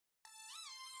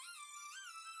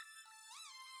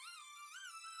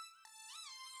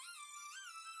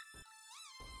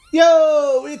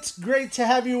Yo, it's great to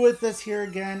have you with us here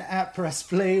again at Press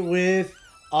Play with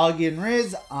Augie and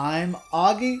Riz. I'm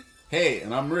Augie. Hey,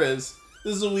 and I'm Riz.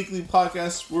 This is a weekly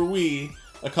podcast where we,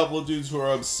 a couple of dudes who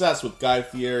are obsessed with Guy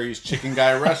Fieri's Chicken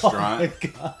Guy Restaurant,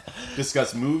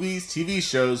 discuss movies, TV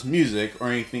shows, music, or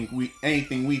anything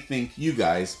we think you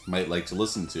guys might like to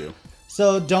listen to.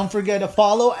 So don't forget to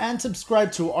follow and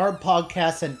subscribe to our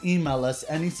podcast and email us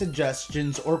any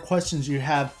suggestions or questions you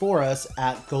have for us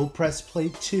at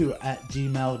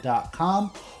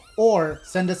gopressplay2@gmail.com or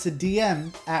send us a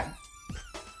DM at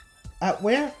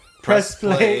where?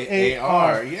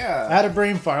 PressPlayAR, yeah. I had a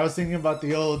brain fart. I was thinking about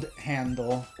the old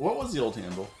handle. What was the old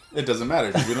handle? It doesn't matter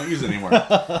because we don't use it anymore.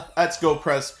 That's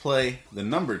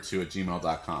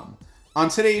gopressplay2@gmail.com. On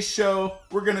today's show,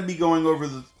 we're going to be going over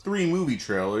the 3 movie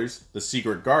trailers: The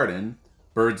Secret Garden,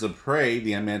 Birds of Prey,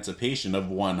 The Emancipation of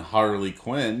One Harley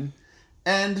Quinn,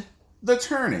 and The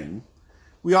Turning.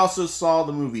 We also saw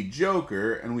the movie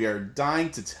Joker, and we are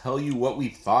dying to tell you what we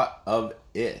thought of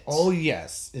it. Oh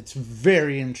yes, it's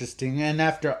very interesting. And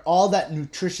after all that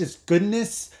nutritious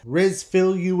goodness, Riz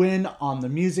fill you in on the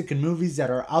music and movies that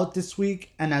are out this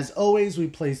week. And as always, we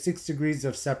play 6 Degrees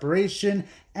of Separation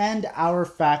and our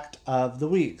fact of the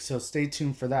week. So stay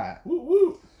tuned for that. Woo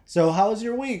woo. So how was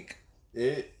your week?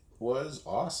 It was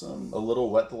awesome. A little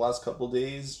wet the last couple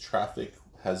days. Traffic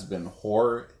has been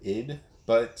horrid,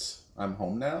 but I'm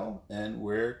home now and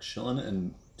we're chilling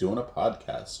and doing a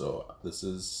podcast. So this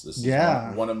is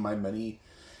one of my many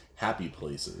happy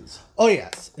places. Oh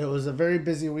yes, it was a very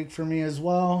busy week for me as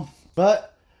well,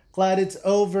 but glad it's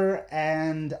over,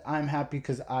 and I'm happy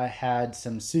because I had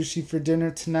some sushi for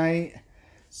dinner tonight.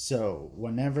 So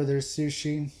whenever there's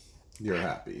sushi, you're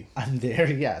happy. I'm there,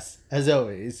 yes, as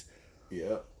always.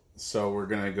 Yep. So we're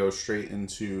gonna go straight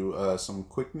into some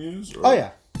quick news. Oh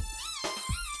yeah.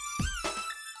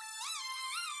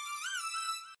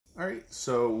 Alright,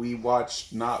 so we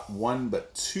watched not 1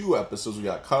 but 2 episodes. We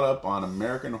got caught up on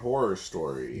American Horror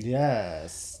Story.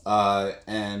 Yes.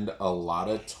 And a lot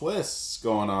of twists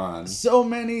going on. So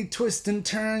many twists and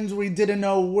turns, we didn't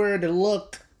know where to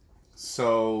look.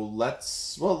 So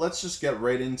let's just get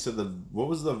right into what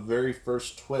was the very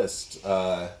first twist?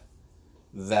 What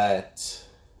was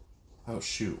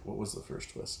the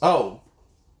first twist? Oh,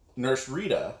 Nurse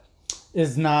Rita.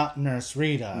 Is not Nurse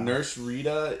Rita. Nurse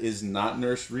Rita is not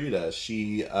Nurse Rita.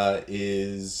 She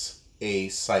is a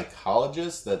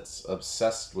psychologist that's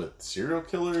obsessed with serial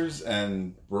killers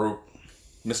and broke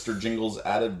Mr. Jingles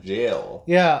out of jail.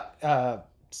 Yeah,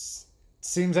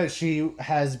 seems like she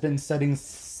has been studying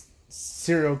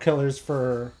serial killers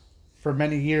for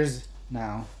many years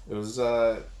now. It was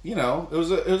it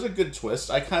was a good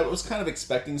twist. I was kind of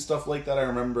expecting stuff like that. I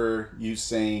remember you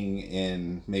saying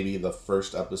in maybe the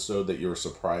first episode that you were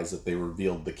surprised that they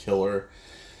revealed the killer,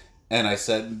 and I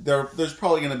said there's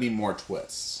probably going to be more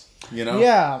twists. You know?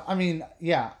 Yeah, I mean,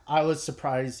 yeah, I was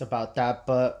surprised about that,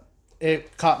 but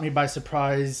it caught me by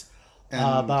surprise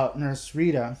about Nurse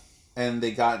Rita. And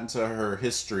they got into her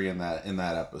history in that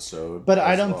episode. But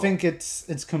I don't think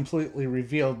it's completely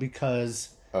revealed because.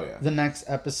 Oh yeah. The next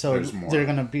episode, they're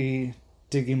gonna be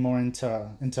digging more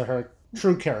into her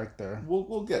true character.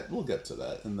 We'll get to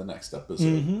that in the next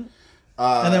episode. Mm-hmm.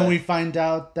 And then we find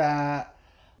out that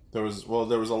there was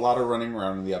a lot of running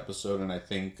around in the episode, and I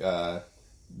think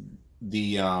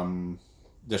Deshaun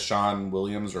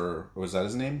Williams, or was that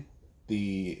his name?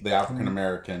 The African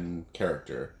American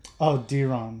character. Oh,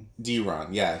 D-Ron.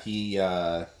 D-Ron, yeah. He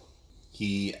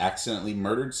accidentally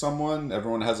murdered someone.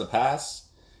 Everyone has a pass.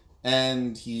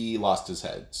 And he lost his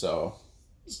head, so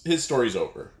his story's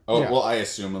over. Oh, yeah. Well, I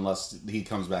assume, unless he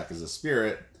comes back as a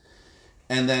spirit.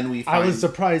 And then I was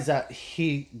surprised that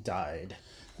he died.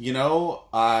 You know,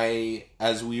 the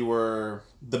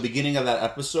beginning of that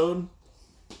episode,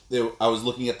 I was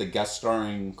looking at the guest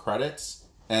starring credits,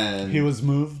 and he was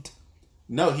moved?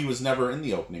 No, he was never in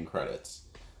the opening credits.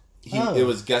 It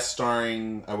was guest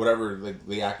starring whatever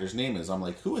the actor's name is. I'm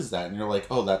like, who is that? And you're like,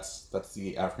 oh, that's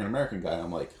the African American guy.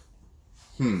 I'm like,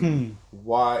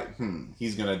 why?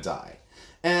 He's gonna die,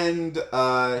 and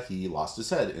he lost his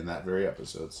head in that very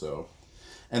episode. So,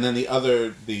 and then the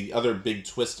other big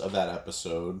twist of that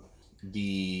episode,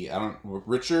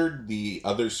 Richard, the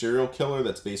other serial killer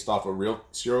that's based off a real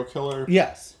serial killer,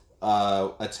 yes,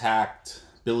 attacked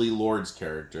Billy Lord's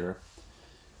character.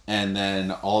 And then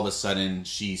all of a sudden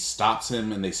she stops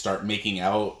him and they start making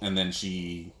out, and then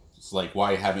she's like,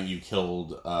 why haven't you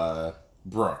killed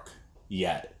Brooke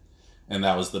yet? And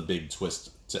that was the big twist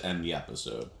to end the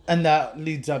episode. And that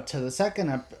leads up to the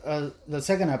second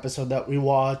episode that we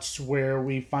watched, where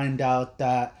we find out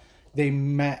that they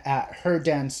met at her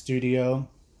dance studio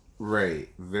Right.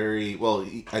 Very well.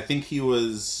 I think he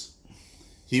was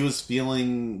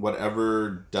feeling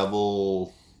whatever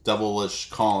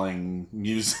devilish calling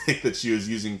music that she was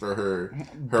using for her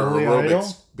Billy aerobics.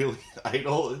 Idol? Billy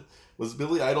Idol, was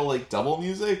Billy Idol like devil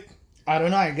music? I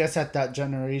don't know. I guess at that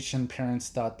generation, parents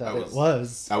thought that it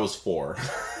was. I was 4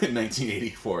 in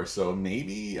 1984, so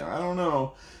maybe, I don't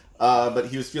know. But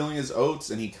he was feeling his oats,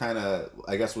 and he kind of,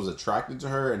 I guess, was attracted to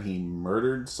her, and he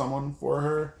murdered someone for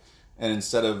her. And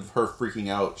instead of her freaking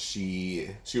out,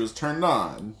 she was turned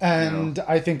on. And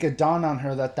I think it dawned on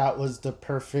her that that was the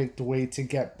perfect way to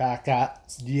get back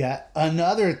at yet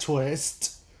another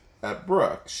twist. At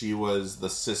Brooke, she was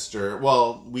the sister.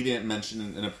 Well, we didn't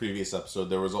mention in a previous episode,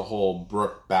 there was a whole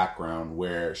Brooke background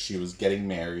where she was getting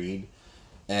married,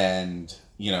 and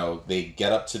they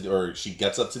get up to, or she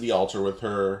gets up to the altar with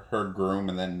her groom,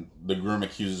 and then the groom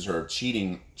accuses her of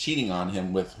cheating on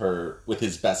him with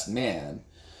his best man.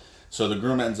 So the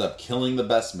groom ends up killing the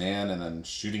best man and then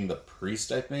shooting the priest,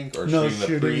 I think, or shooting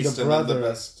the priest the and brother. then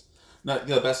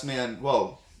the best man.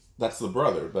 Well, that's the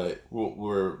brother, but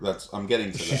I'm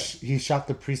getting to that. He shot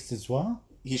the priest as well?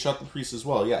 He shot the priest as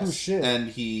well, yes. Oh shit! And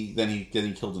he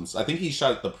killed himself. I think he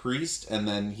shot the priest and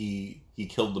then he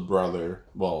killed the brother.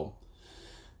 Well,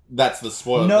 that's the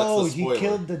spoiler. No, that's the spoiler. He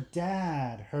killed the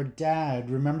dad. Her dad.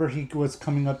 Remember, he was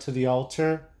coming up to the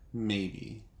altar.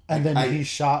 Maybe. And then he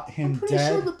shot him I'm pretty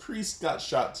dead. sure the priest got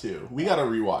shot too. We got to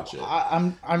rewatch it.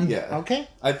 I'm yeah. Okay.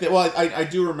 I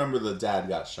do remember the dad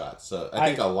got shot. So I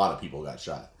think a lot of people got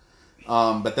shot.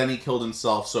 But then he killed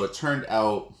himself. So it turned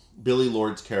out Billy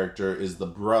Lord's character is the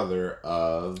brother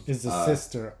of is the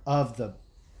sister of the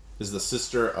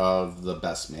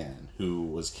best man who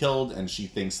was killed, and she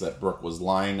thinks that Brooke was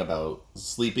lying about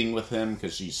sleeping with him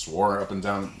because she swore up and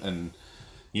down, and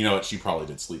you know what, she probably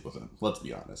did sleep with him. Let's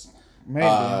be honest. Maybe.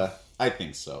 I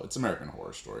think so. It's American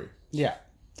Horror Story. Yeah.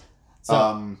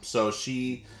 So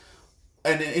she...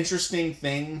 And an interesting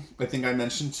thing I think I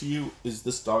mentioned to you is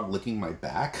this dog licking my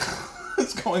back.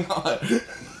 What's going on?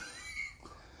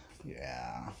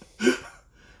 Yeah.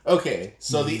 Okay,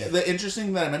 so the interesting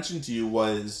thing that I mentioned to you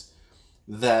was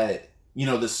that,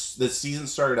 this season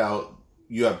started out,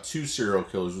 you have 2 serial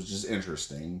killers, which is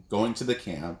interesting, going to the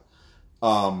camp.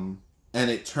 And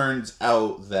it turns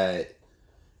out that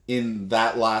in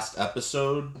that last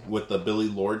episode with the Billy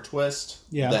Lord twist,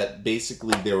 that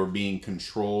basically they were being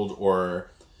controlled or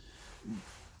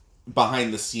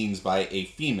behind the scenes by a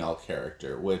female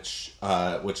character, which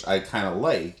I kind of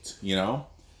liked, and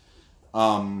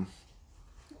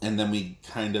then we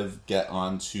kind of get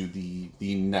on to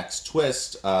the next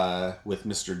twist with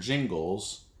Mr.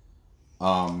 Jingles,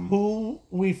 who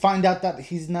we find out that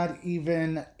he's not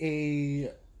even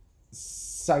a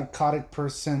psychotic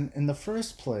person in the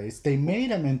first place. They made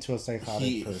him into a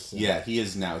psychotic person. Yeah, he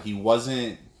is now. He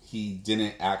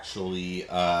didn't actually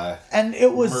and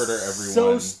it was murder everyone.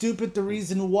 So stupid, the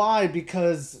reason why,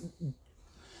 because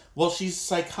well, she's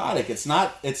psychotic. It's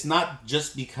not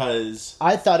just because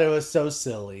I thought it was so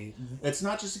silly. It's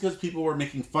not just because people were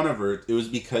making fun of her. It was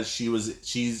because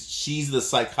she's the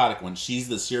psychotic one. She's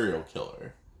the serial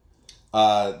killer.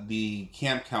 The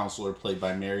camp counselor, played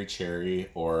by Mary Cherry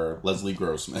or Leslie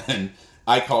Grossman,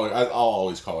 I'll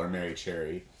always call her Mary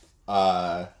Cherry,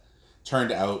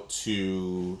 turned out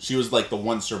to, she was like the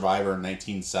one survivor in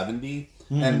 1970.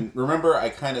 Mm-hmm. And remember, I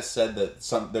kind of said that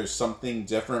there's something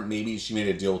different. Maybe she made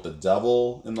a deal with the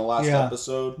devil in the last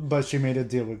episode. But she made a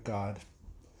deal with God.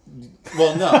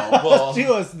 Well, no. Well, she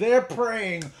was there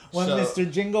praying when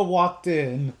Mr. Jingle walked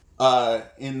in.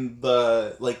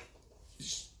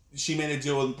 She made a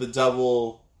deal with the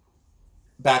devil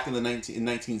back in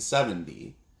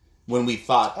 1970 when we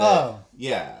thought that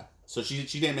so she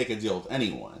didn't make a deal with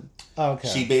anyone. Okay.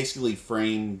 She basically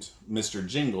framed Mr.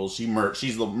 Jingles.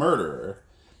 She's the murderer,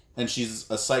 and she's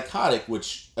a psychotic,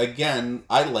 which again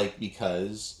I like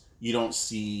because you don't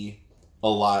see a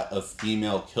lot of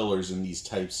female killers in these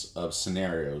types of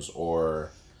scenarios.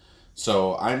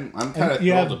 So I'm kind of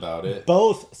thrilled about it.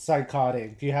 Both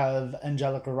psychotic. You have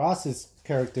Angelica Ross's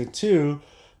character too,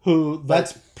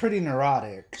 that's pretty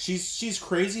neurotic. She's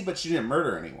crazy, but she didn't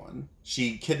murder anyone.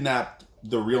 She kidnapped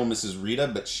the real Mrs.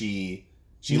 Rita, but she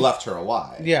left her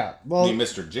alive. Yeah, well,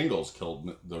 Mr. Jingles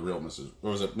killed the real Mrs.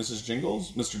 Or was it Mrs.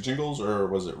 Jingles, Mr. Jingles, or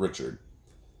was it Richard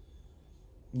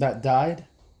that died?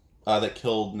 That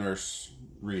killed Nurse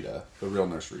Rita, the real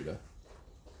Nurse Rita.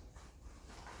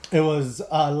 It was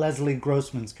Leslie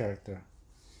Grossman's character.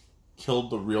 Killed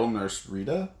the real Nurse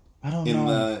Rita? I don't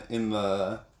know.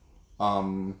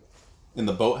 In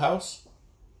the boathouse?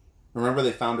 Remember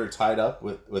they found her tied up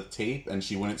with tape and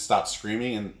she wouldn't stop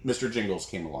screaming, and Mr. Jingles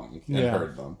came along and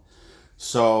heard them.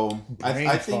 So Brain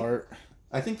I think fart.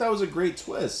 I think that was a great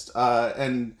twist,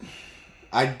 and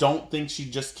I don't think she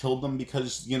just killed them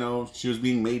because she was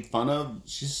being made fun of.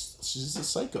 She's a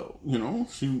psycho.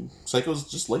 Psychos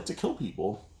just like to kill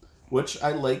people, which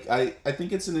I like. I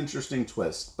think it's an interesting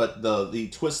twist. But the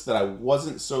twist that I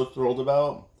wasn't so thrilled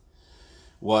about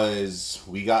was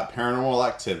we got Paranormal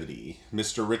Activity.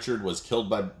 Mr. Richard was killed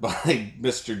by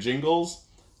Mr. Jingles.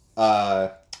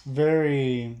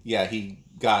 Very. Yeah, he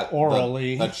got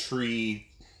orally a tree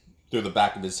through the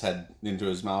back of his head into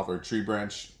his mouth, or a tree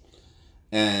branch.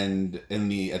 And at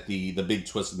the big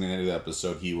twist in the end of the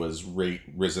episode, he was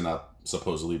risen up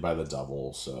supposedly by the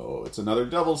devil. So it's another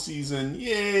devil season.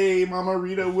 Yay! Mama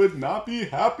Rita would not be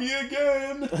happy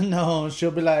again. No,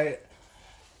 she'll be like,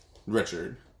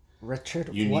 Richard,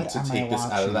 you what need to am take I this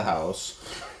out of the watching?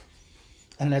 house.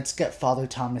 And let's get Father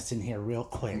Thomas in here real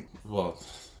quick Well,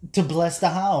 to bless the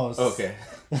house. okay.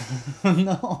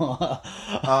 No.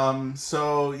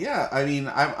 So yeah, I mean,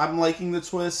 I'm liking the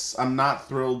twists. I'm not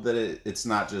thrilled that it's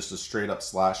not just a straight up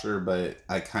slasher, but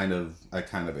I kind of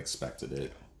expected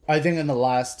it. I think in the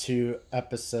last 2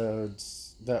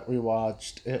 episodes that we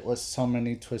watched, it was so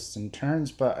many twists and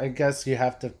turns, but I guess you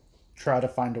have to try to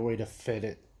find a way to fit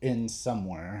it in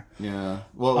somewhere. Yeah.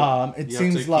 Well, it you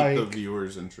seems have to like keep the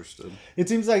viewers interested. It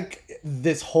seems like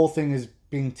this whole thing is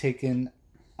being taken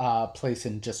place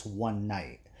in just one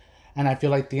night. And I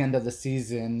feel like the end of the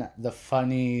season, the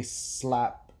funny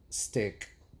slapstick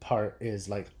part is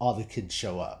like all the kids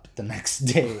show up the next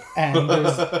day and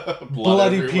there's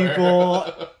bloody everywhere.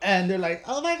 people and they're like,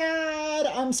 oh my god,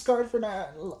 I'm scarred for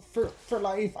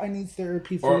life. I need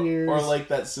therapy for years. Or like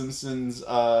that Simpsons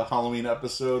Halloween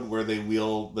episode where they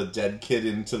wheel the dead kid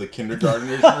into the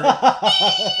kindergartner's room.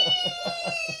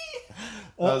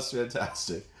 That was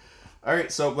fantastic. All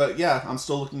right, but yeah, I'm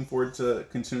still looking forward to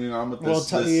continuing on with this,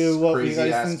 tell you what you crazy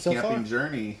guys ass think so camping far.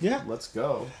 journey. Yeah. Let's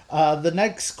go. The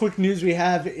next quick news we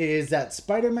have is that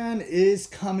Spider-Man is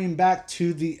coming back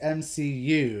to the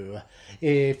MCU.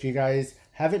 If you guys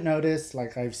haven't noticed,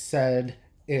 like I've said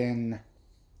in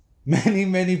many,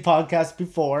 many podcasts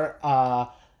before,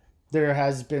 there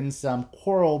has been some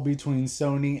quarrel between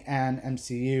Sony and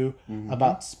MCU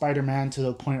about Spider-Man, to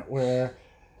the point where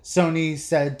Sony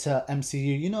said to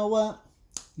MCU, you know what?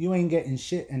 You ain't getting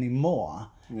shit anymore.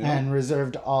 Yeah. And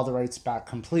reserved all the rights back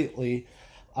completely.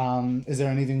 Is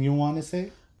there anything you want to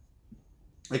say?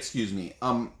 Excuse me.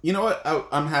 You know what?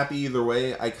 I'm happy either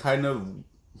way. I kind of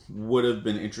would have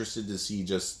been interested to see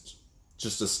just a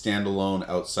standalone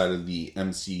outside of the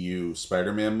MCU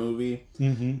Spider-Man movie.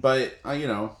 Mm-hmm. But,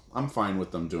 I'm fine with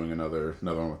them doing another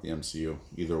one with the MCU.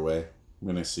 Either way, I'm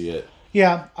going to see it.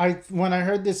 Yeah, when I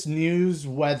heard this news,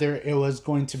 whether it was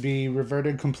going to be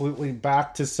reverted completely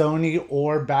back to Sony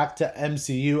or back to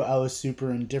MCU, I was super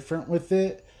indifferent with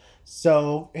it.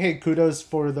 So, hey, kudos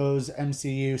for those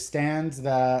MCU stans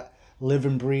that live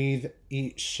and breathe,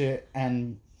 eat shit,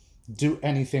 and do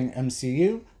anything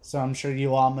MCU. So I'm sure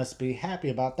you all must be happy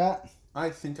about that. I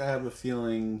think I have a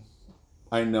feeling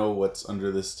I know what's under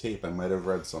this tape. I might have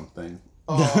read something.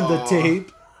 The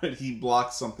tape? He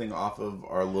blocked something off of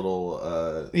our little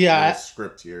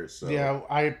script here. So yeah,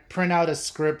 I print out a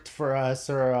script for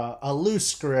us, or a loose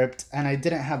script, and I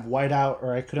didn't have whiteout,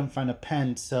 or I couldn't find a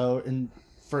pen. So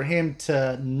for him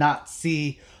to not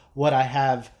see what I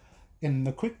have in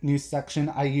the quick news section,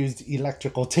 I used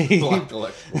electrical tape.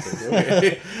 Electrical tape.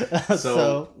 Okay.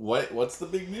 So what's the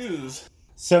big news?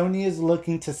 Sony is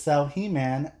looking to sell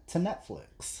He-Man to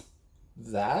Netflix.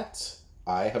 That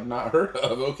I have not heard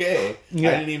of. Okay, yeah.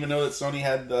 I didn't even know that Sony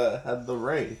had the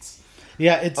rights.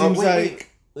 Yeah, it seems wait.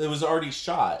 It was already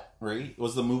shot, right?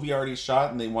 Was the movie already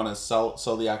shot, and they want to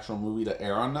sell the actual movie to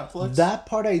air on Netflix? That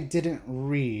part I didn't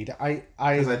read.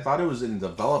 Because I thought it was in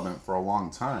development for a long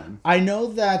time. I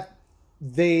know that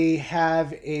they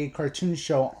have a cartoon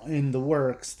show in the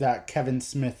works that Kevin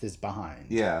Smith is behind.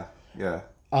 Yeah.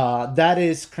 That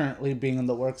is currently being in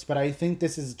the works, but I think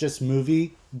this is just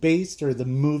movie based, or the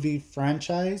movie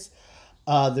franchise.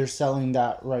 They're selling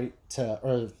that right to,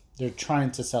 or they're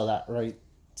trying to sell that right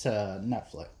to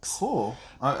Netflix. Cool.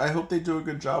 I hope they do a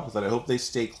good job with it. I hope they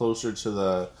stay closer to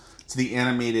the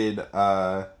animated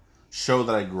show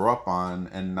that I grew up on,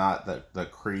 and not the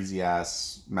crazy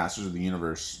ass Masters of the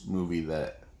Universe movie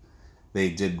that they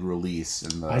did release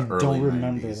in the early 90s. I don't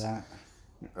remember 90s. That.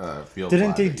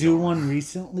 Didn't they do one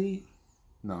recently?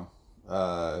 No.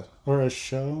 Or a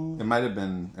show? It might have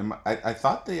been. I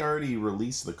thought they already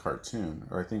released the cartoon,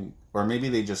 or maybe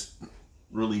they just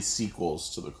released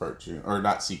sequels to the cartoon, or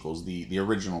not sequels, the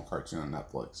original cartoon on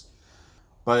Netflix.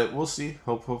 But we'll see.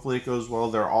 Hopefully it goes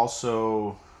well. They're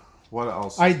also, what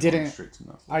else? I didn't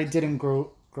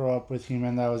grow up with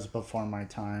He-Man. That was before my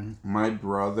time. My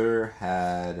brother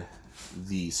had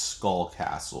the Skull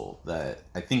Castle that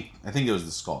I think it was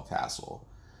the Skull Castle.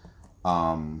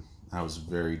 I was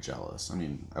very jealous. I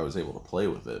mean, I was able to play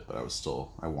with it, but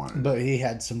I wanted. But he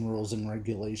had some rules and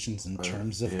regulations in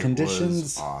terms of it conditions.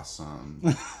 Was awesome.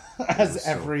 As was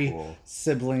every so cool.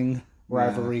 sibling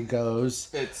rivalry goes.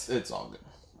 It's all good.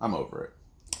 I'm over it.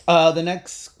 The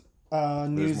next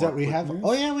news that we have. News?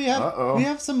 Oh yeah, we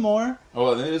have some more.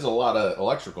 Oh, there is a lot of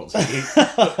electrical tape.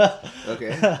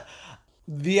 Okay.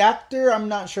 The actor, I'm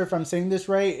not sure if I'm saying this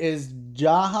right, is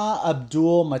Jaha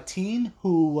Abdul Mateen,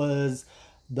 who was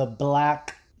the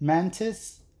Black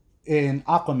Mantis in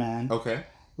Aquaman. Okay.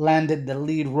 Landed the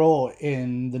lead role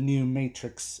in the new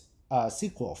Matrix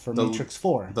sequel for Matrix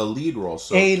 4. The lead role.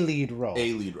 So a lead role.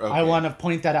 Okay. I want to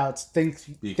point that out. Thank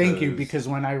you, because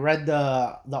when I read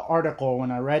the article,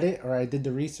 when I read it, or I did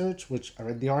the research, which I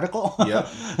read the article, yeah,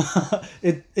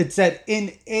 it said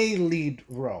in a lead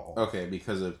role. Okay,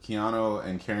 because if Keanu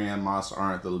and Carrie-Anne Moss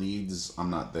aren't the leads, I'm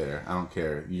not there. I don't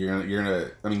care. You're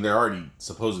gonna. I mean, they're already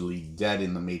supposedly dead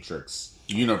in the Matrix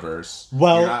universe.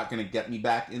 Well, you're not gonna get me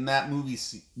back in that movie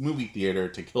theater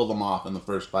to kill them off in the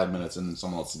first 5 minutes, and then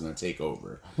someone else is gonna take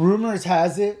over. Rumor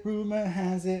has it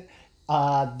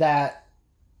that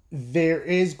there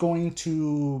is going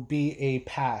to be a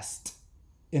past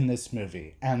in this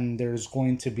movie, and there's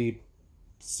going to be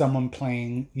someone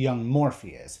playing young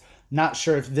Morpheus. Not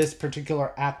sure if this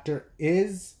particular actor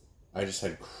is. I just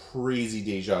had crazy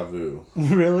deja vu.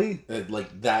 Really?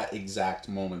 Like that exact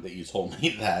moment that you told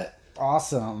me that.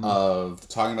 Awesome. Of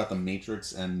talking about the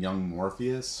Matrix and young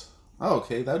Morpheus. Oh,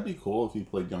 okay, that'd be cool if he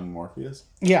played young Morpheus.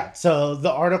 Yeah, so the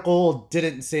article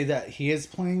didn't say that he is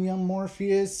playing young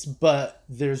Morpheus, but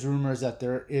there's rumors that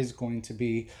there is going to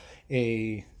be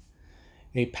a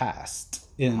past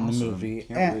in the movie.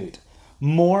 Can't wait.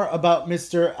 More about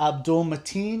Mr. Abdul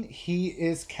Mateen. He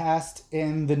is cast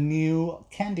in the new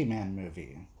Candyman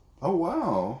movie. Oh,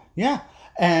 wow. Yeah.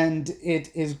 And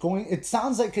it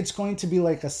sounds like it's going to be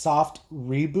like a soft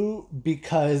reboot,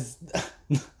 because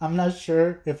I'm not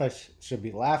sure if I should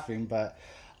be laughing, but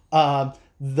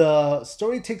the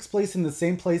story takes place in the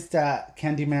same place that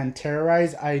Candyman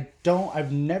terrorized.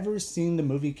 I've never seen the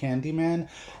movie Candyman.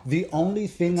 The only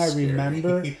thing I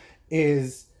remember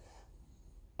is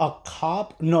a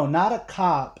cop, no, not a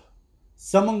cop,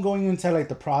 someone going into like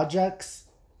the projects,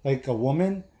 like a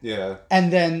woman. Yeah.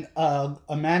 And then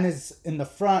a man is in the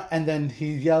front, and then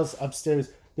he yells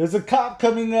upstairs, "There's a cop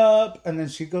coming up!" And then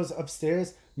she goes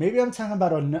upstairs. Maybe I'm talking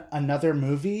about another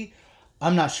movie.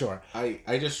 I'm not sure. I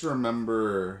just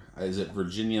remember, is it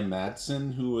Virginia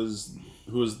Madsen who was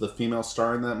the female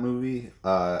star in that movie?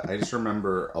 I just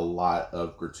remember a lot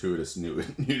of gratuitous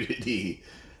nudity.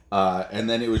 And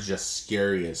then it was just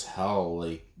scary as hell.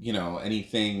 Like,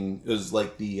 anything. It was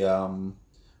like the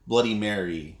Bloody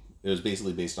Mary. It was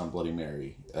basically based on Bloody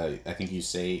Mary. I think you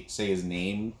say his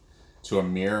name to a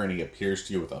mirror, and he appears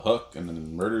to you with a hook and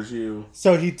then murders you.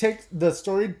 So the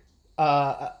story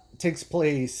takes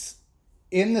place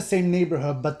in the same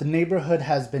neighborhood, but the neighborhood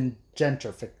has been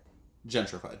gentrified.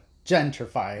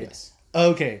 Yes.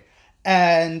 Okay.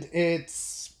 And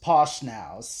it's posh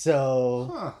now,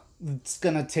 so it's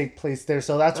gonna take place there.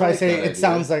 So that's why I say it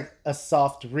sounds like a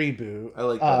soft reboot. I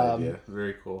like that idea.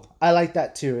 Very cool. I like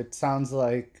that too. It sounds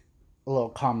like a little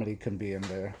comedy can be in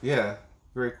there. Yeah,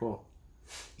 very cool.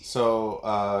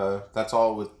 So that's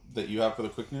all that you have for the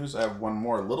quick news. I have one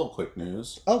more little quick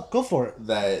news. Oh, go for it.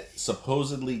 That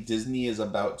supposedly Disney is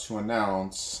about to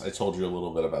announce. I told you a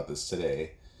little bit about this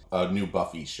today. A new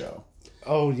Buffy show.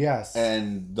 Oh, yes.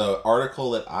 And the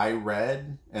article that I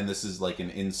read, and this is like an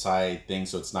inside thing,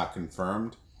 so it's not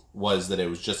confirmed, was that it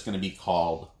was just going to be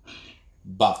called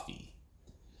Buffy.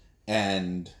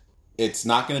 And it's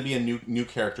not going to be a new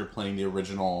character playing the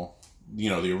original,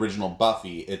 the original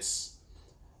Buffy. It's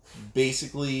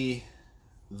basically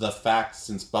the fact,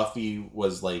 since Buffy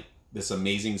was like this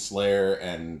amazing slayer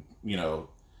and,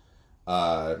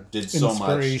 did so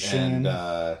much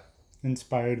and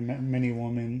inspired many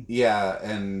women. Yeah,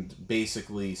 and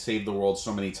basically saved the world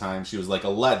so many times. She was like a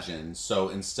legend. So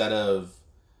instead of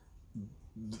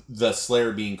the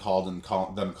Slayer being called and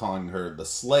them calling her the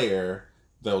Slayer,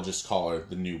 they'll just call her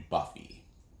the new Buffy,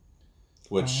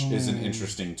 which is an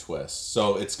interesting twist.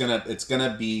 So it's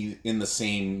gonna be in the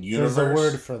same universe. There's a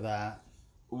word for that.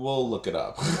 We'll look it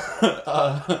up.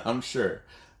 I'm sure.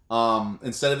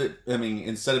 Instead of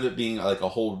it being like a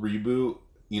whole reboot,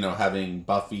 having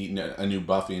Buffy, a new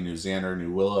Buffy, a new Xander, a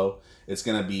new Willow. It's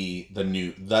gonna be the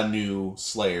new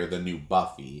Slayer, the new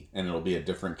Buffy, and it'll be a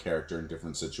different character in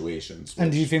different situations.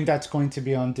 And do you think that's going to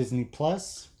be on Disney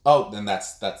Plus? Oh, then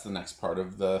that's the next part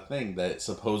of the thing. That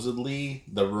supposedly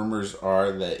the rumors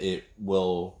are that it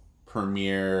will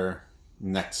premiere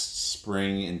next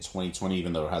spring in 2020,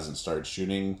 even though it hasn't started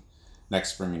shooting.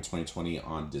 Next spring in 2020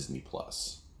 on Disney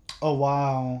Plus. Oh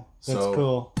wow, that's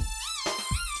cool.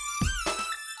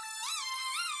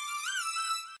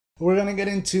 We're gonna get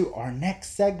into our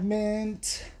next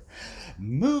segment,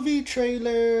 movie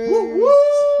trailers. Woo,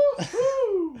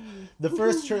 woo, the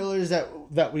first trailers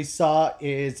that we saw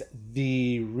is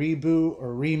the reboot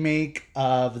or remake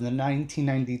of the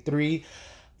 1993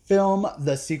 film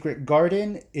The Secret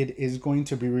Garden. It is going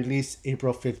to be released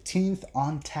April 15th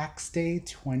on Tax Day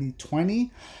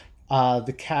 2020.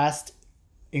 The cast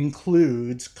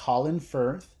includes Colin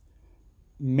Firth,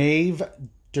 Maeve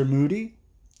Dermody,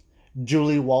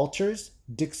 Julie Walters,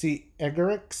 Dixie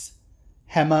Eggerichs,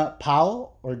 Gemma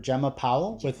Powell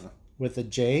with a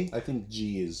J. I think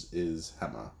G is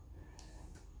Gemma.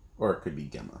 Or it could be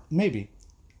Gemma. Maybe.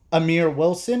 Amir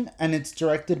Wilson, and it's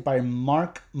directed by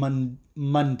Mark Munden.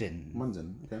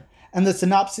 Okay. And the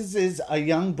synopsis is a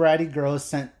young bratty girl is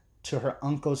sent to her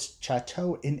uncle's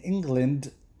chateau in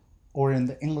England or in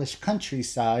the English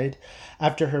countryside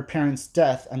after her parents'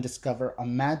 death and discover a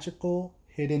magical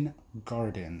hidden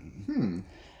garden.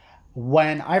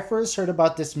 When I first heard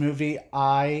about this movie,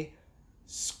 I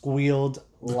squealed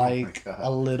like a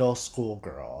little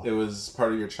schoolgirl. It was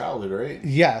part of your childhood, right?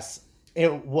 Yes.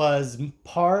 It was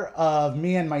part of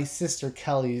me and my sister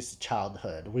Kelly's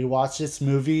childhood. We watched this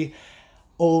movie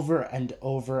over and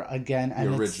over again.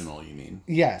 And the original, you mean?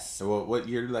 Yes. So what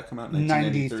year did that come out?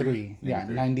 93. Yeah,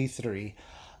 93.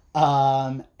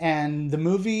 And the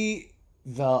movie,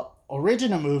 the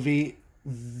original movie,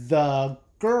 the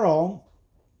girl,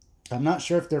 I'm not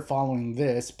sure if they're following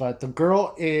this, but the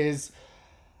girl is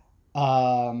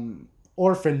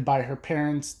orphaned by her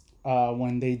parents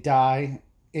when they die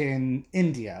in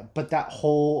India, but that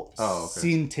whole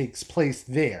scene takes place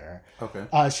there.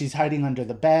 Okay. She's hiding under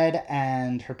the bed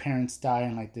and her parents die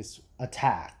in like this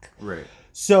attack. Right.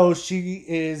 So she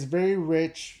is very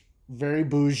rich, very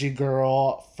bougie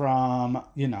girl from,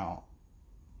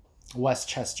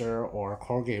 Westchester or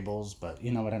Coral Gables, but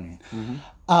you know what I mean.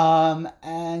 Mm-hmm.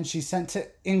 And she's sent to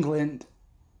England,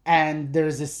 and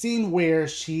there's a scene where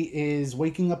she is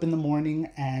waking up in the morning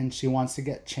and she wants to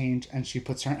get changed, and she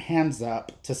puts her hands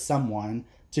up to someone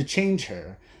to change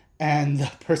her. And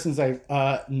the person's like,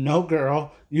 no,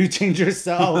 girl, you change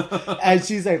yourself. And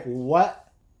she's like, what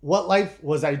life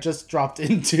was I just dropped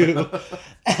into?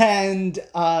 And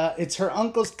it's her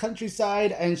uncle's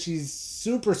countryside, and she's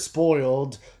super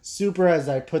spoiled, super, as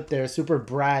I put there, super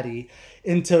bratty,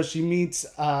 until she meets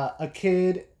a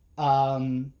kid.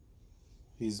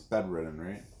 He's bedridden,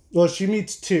 right? Well, she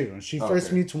meets two. She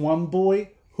first meets one boy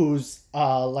who's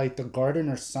like the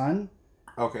gardener's son.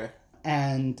 Okay.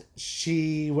 And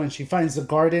when she finds the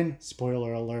garden,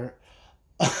 spoiler alert,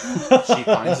 she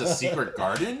finds a secret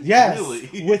garden? Yes,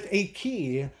 really? with a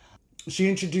key. She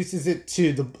introduces it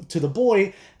to the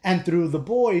boy, and through the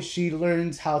boy, she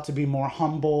learns how to be more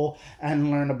humble and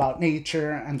learn about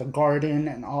nature and the garden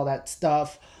and all that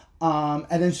stuff. And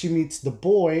then she meets the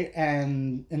boy,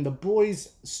 and in the boy's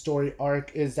story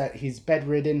arc is that he's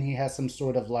bedridden. He has some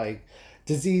sort of like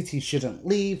disease. He shouldn't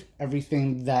leave.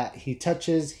 Everything that he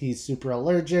touches, he's super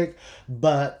allergic.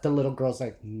 But the little girl's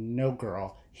like, no,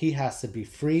 girl. He has to be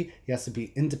free. He has to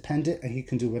be independent, and he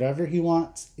can do whatever he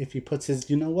wants if he puts his,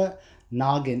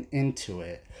 noggin into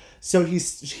it. So he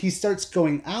starts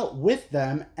going out with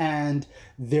them, and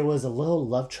there was a little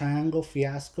love triangle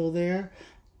fiasco there.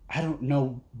 I don't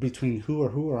know between who,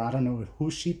 or I don't know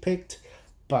who she picked,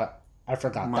 but I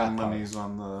forgot that part. My money's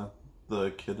on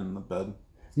the kid in the bed.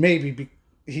 Maybe.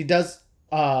 He does,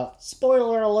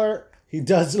 spoiler alert, he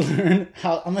does learn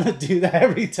how... I'm going to do that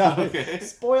every time. Okay.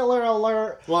 Spoiler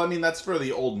alert. Well, I mean, that's for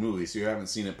the old movie, so you haven't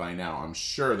seen it by now. I'm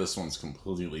sure this one's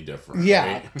completely different.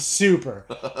 Yeah, right? super.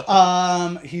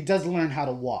 He does learn how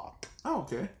to walk. Oh,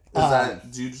 okay. Is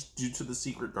that due to the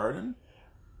secret garden?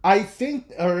 I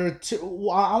think... I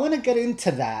want to get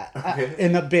into that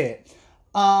in a bit.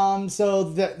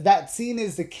 So that scene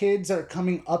is the kids are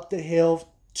coming up the hill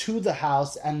to the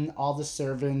house, and all the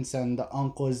servants and the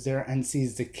uncle is there and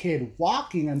sees the kid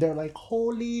walking, and they're like,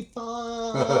 holy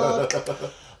fuck.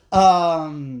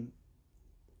 And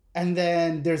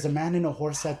then there's a man and a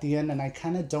horse at the end, and I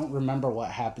kind of don't remember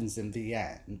what happens in the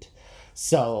end.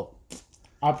 So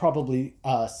I'll probably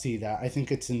see that. I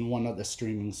think it's in one of the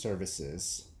streaming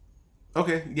services.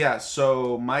 Okay, yeah.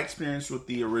 So my experience with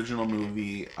the original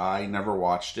movie, I never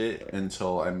watched it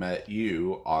until I met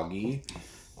you, Augie.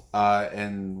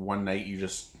 And one night you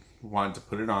just wanted to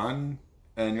put it on,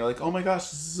 and you're like, "Oh my gosh,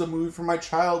 this is a movie from my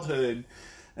childhood."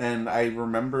 And I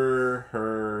remember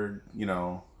her,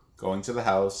 going to the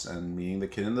house and meeting the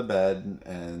kid in the bed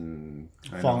and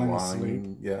kind Falling of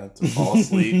asleep. yeah, to fall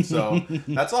asleep. So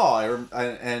that's all.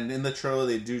 And in the trailer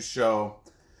they do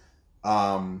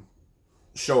um,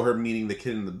 show her meeting the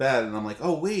kid in the bed, and I'm like,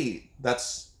 oh wait,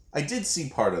 I did see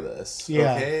part of this.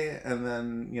 Yeah. Okay, and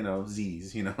then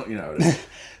Z's, what it is.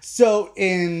 So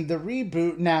in the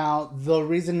reboot now, the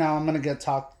reason now I'm gonna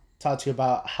talk to you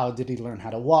about how did he learn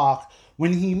how to walk.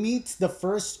 When she meets the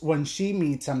first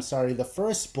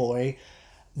boy,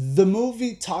 the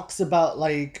movie talks about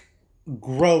like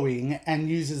growing and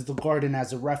uses the garden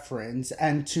as a reference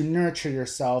and to nurture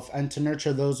yourself and to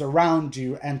nurture those around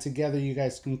you, and together you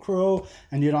guys can grow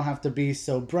and you don't have to be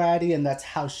so bratty, and that's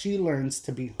how she learns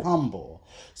to be humble.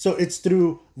 So it's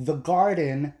through the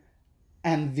garden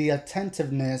and the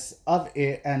attentiveness of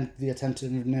it and the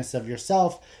attentiveness of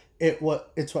yourself, it's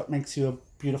what makes you a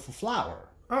beautiful flower.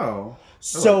 Oh.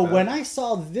 So when I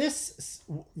saw this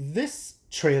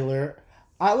trailer,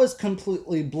 I was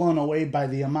completely blown away by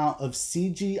the amount of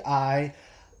CGI.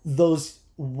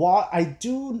 I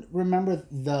do remember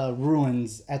the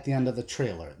ruins at the end of the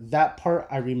trailer. That part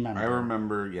I remember. I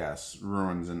remember, yes,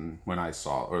 ruins, and when I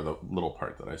saw, or the little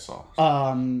part that I saw.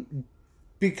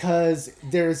 Because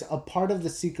there's a part of the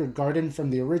secret garden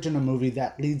from the original movie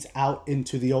that leads out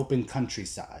into the open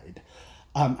countryside.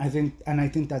 I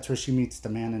think that's where she meets the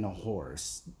man and the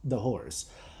horse.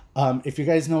 If you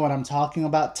guys know what I'm talking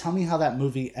about, tell me how that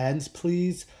movie ends,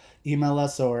 please. Email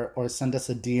us or send us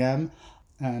a DM.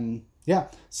 And yeah,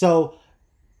 so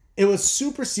it was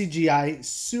super CGI,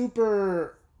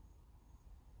 super,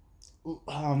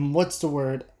 what's the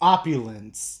word?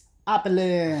 Opulence. I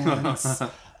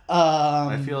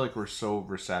feel like we're so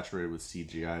oversaturated with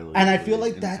CGI lately, and I feel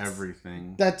like that's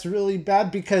everything. That's really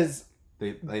bad because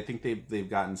I think they've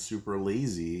gotten super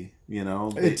lazy.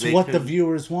 It's what the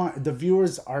viewers want. The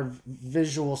viewers are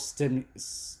visual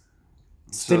stimulus.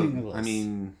 So, I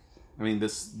mean,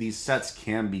 these sets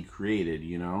can be created,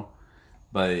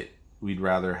 but we'd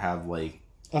rather have like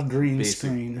a green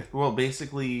screen. Well,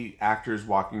 basically, actors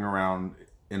walking around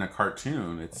in a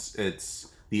cartoon. It's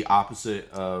the opposite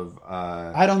of.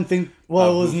 I don't think.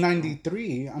 Well, it was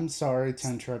 93. I'm sorry to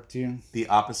interrupt you. The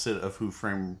opposite of Who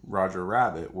Framed Roger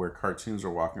Rabbit, where cartoons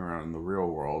are walking around in the real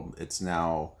world. It's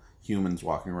now humans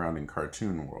walking around in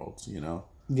cartoon worlds.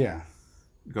 Yeah.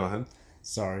 Go ahead.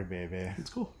 Sorry, baby. It's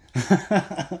cool.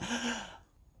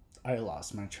 I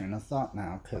lost my train of thought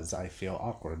now because I feel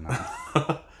awkward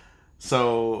now.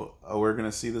 So we're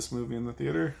gonna see this movie in the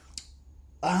theater.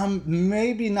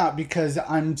 Maybe not, because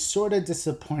I'm sort of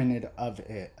disappointed of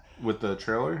it. With the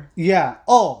trailer? Yeah.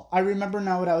 Oh, I remember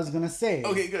now what I was going to say.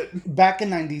 Okay, good. Back in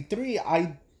 93,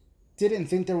 I didn't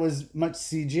think there was much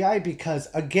CGI because,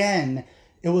 again,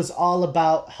 it was all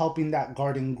about helping that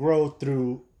garden grow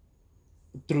through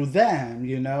them,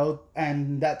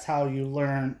 and that's how you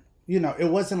learn,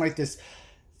 it wasn't like this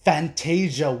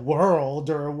Fantasia world,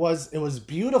 or it was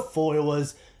beautiful. It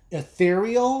was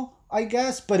ethereal, I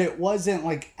guess, but it wasn't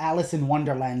like Alice in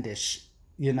Wonderlandish,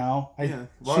 She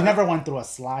never went through a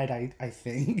slide, I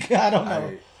think. I don't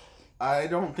know. I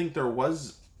don't think there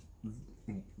was.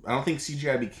 I don't think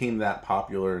CGI became that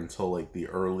popular until like the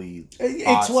early.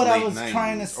 It's what I was 90s,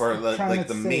 trying to, or trying like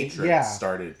to the say. Matrix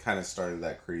started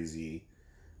that crazy,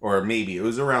 or maybe it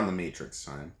was around the Matrix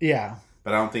time. Yeah,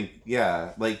 but I don't think.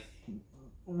 Yeah, like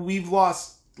we've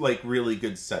lost like really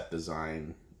good set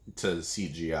design to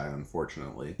CGI,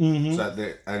 unfortunately. Mm-hmm. So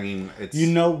it's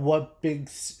what big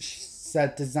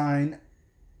set design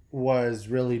was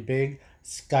really big?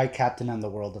 Sky Captain and the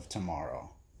World of Tomorrow,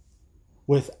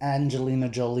 with Angelina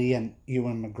Jolie and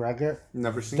Ewan McGregor.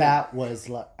 Never seen that. Was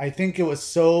like, I think it was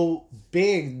so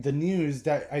big, the news,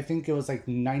 that I think it was like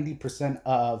 90%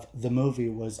 of the movie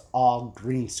was all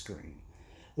green screen.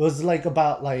 It was like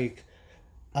about like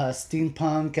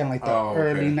steampunk and like the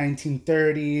early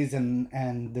 1930s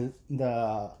and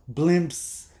the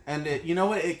blimps. And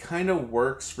it kind of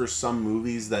works for some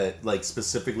movies that like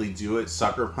specifically do it.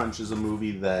 Sucker Punch is a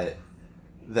movie that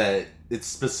it's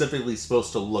specifically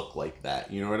supposed to look like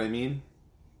that. You know what I mean?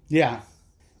 Yeah.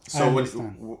 So what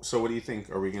do you think?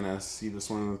 Are we gonna see this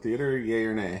one in the theater? Yay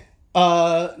or nay?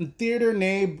 Theater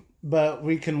nay, but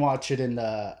we can watch it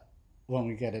when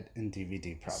we get it in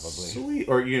DVD, probably. Sweet.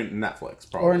 Or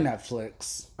Netflix, probably. Or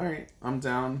Netflix. All right, I'm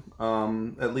down.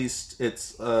 At least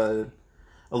it's a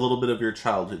little bit of your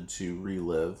childhood to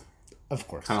relive. Of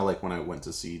course. Kind of like when I went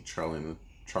to see Charlie and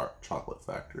the Chocolate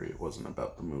Factory. It wasn't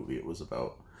about the movie. It was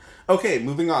about... Okay,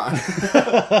 moving on.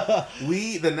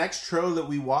 The next show that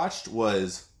we watched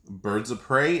was Birds of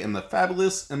Prey and the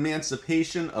Fabulous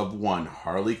Emancipation of One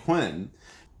Harley Quinn.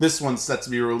 This one's set to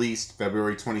be released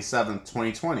February 27th,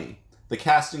 2020. The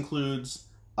cast includes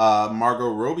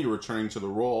Margot Robbie returning to the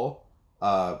role,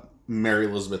 Mary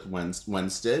Elizabeth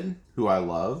Winstead, who I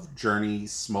love, Journey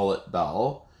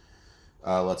Smollett-Bell,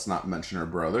 let's not mention her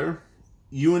brother,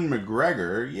 Ewan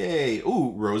McGregor, yay,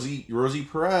 ooh, Rosie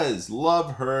Perez,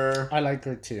 love her. I like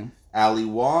her too. Ali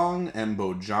Wong and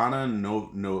Bojana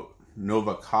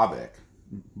Novakovic.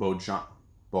 Bohana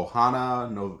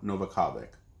Novakovic.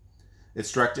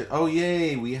 It's directed, oh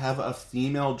yay, we have a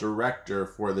female director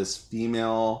for this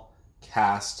female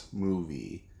cast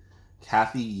movie.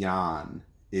 Kathy Yan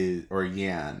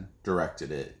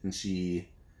directed it, and she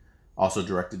also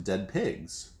directed Dead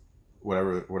Pigs.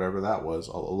 Whatever that was.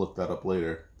 I'll look that up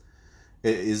later.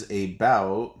 It is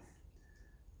about,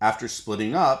 after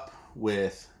splitting up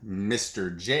with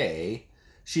Mr. J,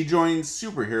 she joins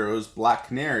superheroes Black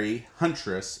Canary,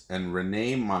 Huntress, and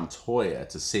Renee Montoya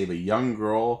to save a young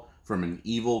girl from an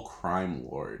evil crime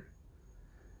lord.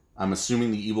 I'm assuming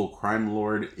the evil crime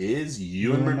lord is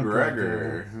Ewan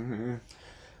McGregor.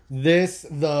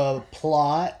 The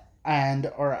plot,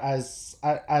 or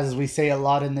as we say a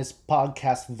lot in this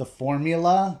podcast, the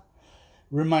formula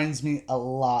reminds me a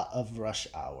lot of Rush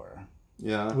Hour.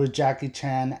 Yeah. With Jackie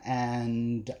Chan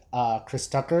and Chris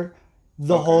Tucker.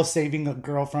 The whole saving a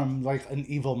girl from like an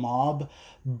evil mob.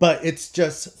 But it's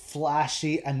just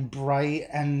flashy and bright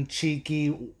and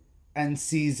cheeky and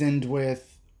seasoned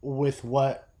with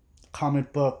what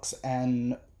comic books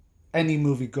and any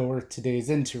moviegoer today is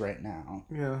into right now.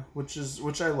 Yeah, which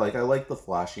I like. I like the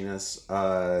flashiness.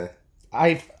 I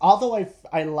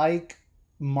like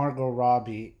Margot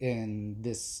Robbie in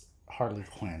this Harley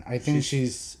Quinn. I think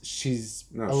she's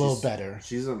a little better.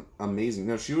 She's amazing.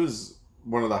 No, she was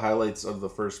one of the highlights of the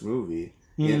first movie,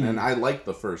 and I liked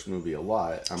the first movie a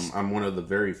lot. I'm one of the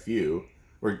very few.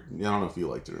 Or I don't know if you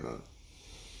liked it or not.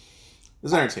 It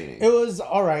was entertaining. It was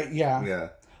all right. Yeah. Yeah.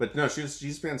 But no,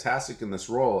 she's fantastic in this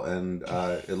role, and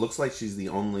it looks like she's the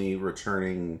only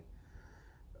returning.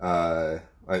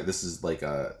 This is like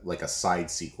a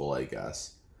side sequel, I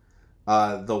guess.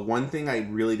 The one thing I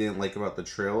really didn't like about the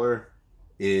trailer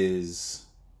is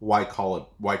why call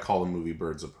the movie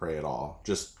Birds of Prey at all?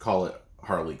 Just call it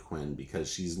Harley Quinn,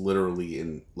 because she's literally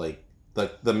in like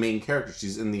the main character.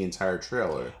 She's in the entire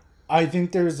trailer. I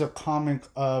think there's a comic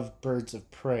of Birds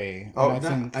of Prey.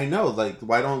 I know. Like,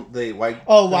 why don't they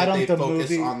focus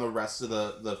movie on the rest of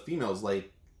the females?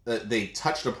 Like, they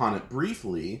touched upon it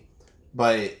briefly,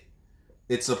 but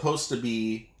it's supposed to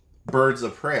be Birds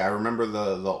of Prey. I remember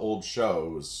the old show.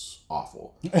 It was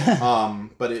awful.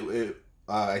 But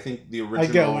I think the original... I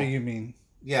get what you mean.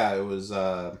 Yeah, it was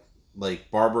like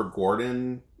Barbara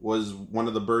Gordon was one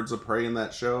of the Birds of Prey in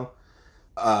that show.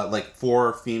 Like,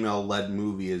 for female-led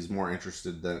movie is more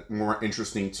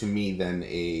interesting to me than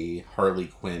a Harley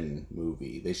Quinn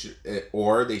movie. They should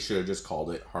have just called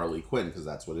it Harley Quinn, because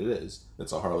that's what it is.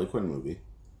 It's a Harley Quinn movie.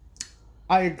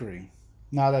 I agree.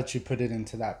 Now that you put it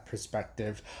into that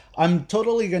perspective, I'm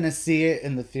totally gonna see it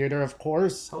in the theater, of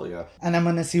course. Hell yeah! And I'm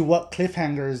gonna see what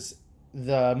cliffhangers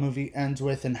the movie ends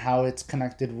with and how it's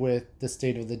connected with the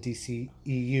state of the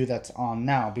DCEU that's on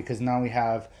now, because now we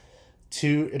have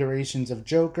 2 iterations of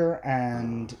Joker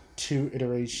and 2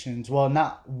 iterations... Well,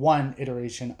 not 1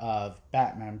 iteration of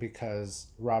Batman, because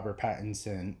Robert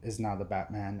Pattinson is now the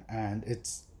Batman, and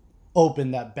it's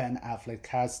open that Ben Affleck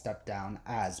has stepped down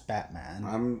as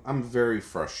Batman. I'm very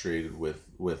frustrated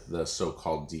with the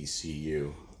so-called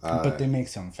DCU. But they make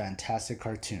some fantastic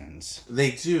cartoons.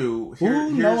 They do.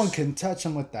 No one can touch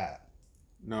them with that.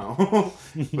 No.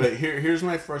 But here's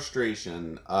my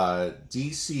frustration.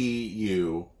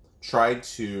 DCU... tried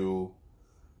to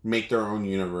make their own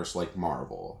universe like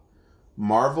Marvel.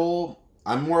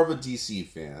 I'm more of a DC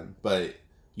fan, but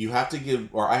I have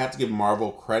to give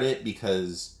Marvel credit,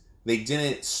 because they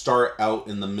didn't start out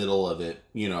in the middle of it,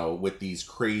 with these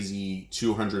crazy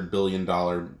 $200 billion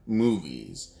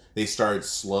movies. They started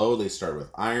slow. They started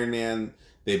with Iron Man.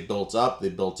 They built up,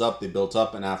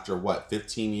 and after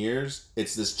 15 years,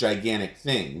 it's this gigantic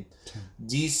thing.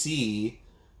 DC,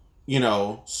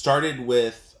 started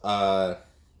with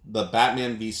the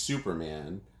Batman v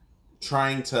Superman,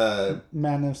 trying to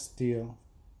Man of Steel,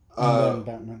 and then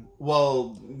Batman.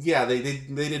 Well, yeah, they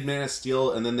did Man of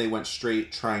Steel, and then they went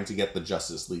straight trying to get the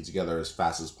Justice League together as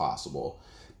fast as possible.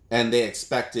 And they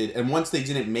expected, and once they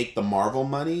didn't make the Marvel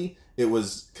money, it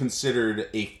was considered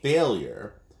a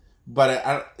failure.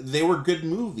 But they were good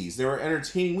movies. They were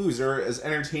entertaining movies. They were as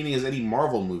entertaining as any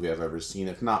Marvel movie I've ever seen,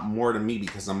 if not more to me,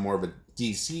 because I'm more of a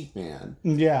DC fan.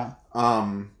 Yeah.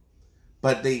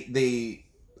 But maybe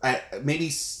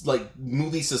like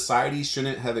movie society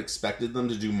shouldn't have expected them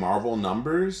to do Marvel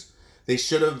numbers. They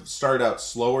should have started out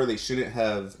slower. They shouldn't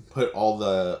have put all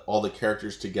the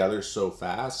characters together so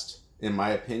fast, in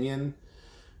my opinion.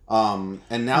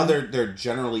 And now they're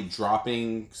generally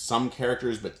dropping some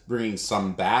characters but bringing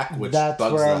some back, which that's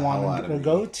bugs where the I hell out wanted of to me.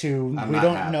 go to. We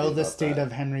don't know the state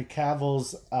of Henry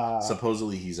Cavill's.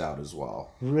 Supposedly he's out as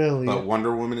well. Really, but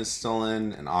Wonder Woman is still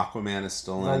in, and Aquaman is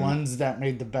still in. The ones that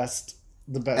made the best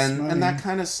and money. And that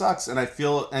kind of sucks. And I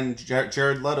feel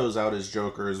Jared Leto's out as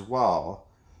Joker as well.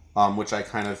 Which I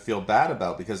kind of feel bad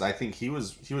about because I think he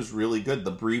was really good.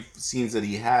 The brief scenes that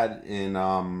he had in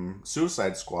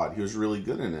Suicide Squad, he was really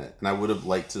good in it, and I would have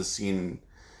liked to seen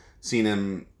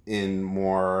him in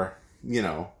more,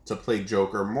 to play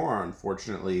Joker more.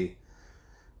 Unfortunately,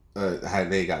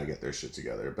 they got to get their shit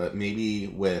together. But maybe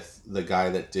with the guy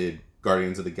that did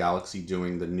Guardians of the Galaxy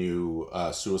doing the new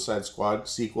Suicide Squad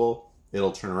sequel,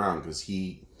 it'll turn around because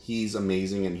he's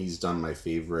amazing and he's done my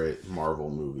favorite Marvel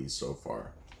movies so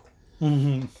far.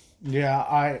 Mm-hmm.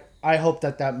 Yeah, I hope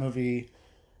that movie,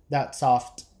 that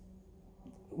soft,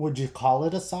 would you call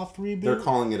it a soft reboot? They're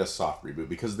calling it a soft reboot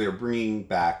because they're bringing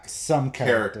back some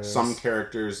characters,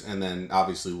 and then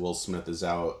obviously Will Smith is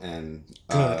out, and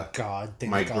good God, thank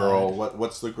my God. girl,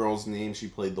 what's the girl's name? She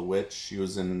played the witch. She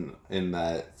was in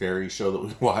that fairy show that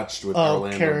we watched with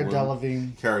Orlando Cara Bloom.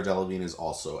 Delevingne. Cara Delevingne is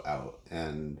also out,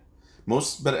 and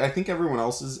but I think everyone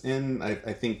else is in. I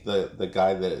think the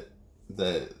guy that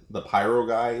the pyro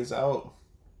guy is out.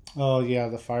 Oh yeah,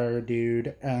 the fire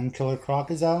dude, and Killer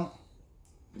Croc is out.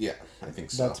 Yeah, I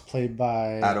think so. That's played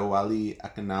by Adewale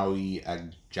Akinnaoye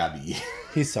Agbaji.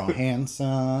 He's so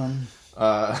handsome.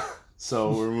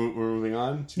 So we're moving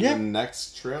on to the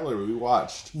next trailer we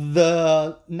watched.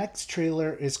 The next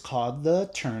trailer is called The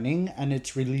Turning, and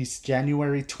it's released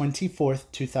January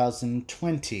 24th,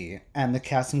 2020. And the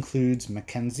cast includes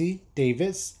Mackenzie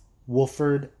Davis,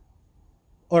 Finn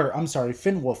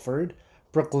Wolford,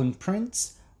 Brooklyn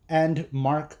Prince, and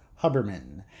Mark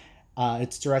Huberman.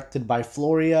 It's directed by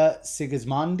Floria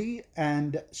Sigismondi,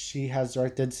 and she has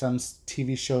directed some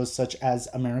TV shows such as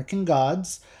American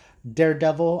Gods,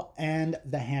 Daredevil, and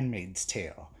The Handmaid's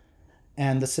Tale.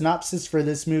 And the synopsis for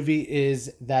this movie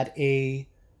is that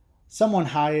someone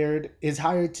is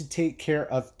hired to take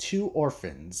care of two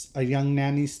orphans. A young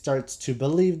nanny starts to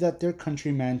believe that their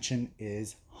country mansion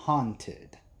is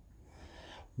haunted.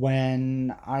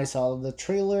 When I saw the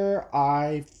trailer,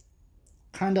 I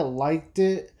kind of liked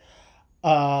it.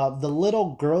 The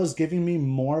little girl is giving me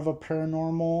more of a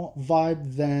paranormal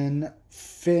vibe than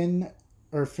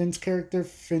Finn's character.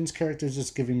 Finn's character is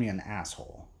just giving me an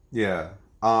asshole. Yeah.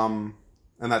 And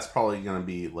that's probably going to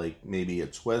be like maybe a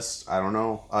twist. I don't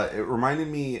know. It reminded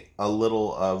me a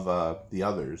little of The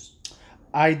Others.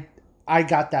 I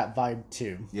got that vibe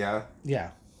too. Yeah?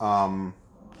 Yeah.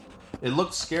 It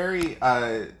looked scary.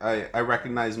 I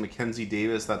recognize Mackenzie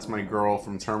Davis. That's my girl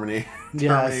from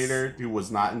Terminator, who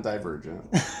was not in Divergent.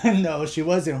 No, she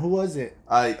wasn't. Who was it?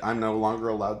 I'm no longer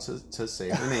allowed to say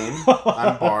her name.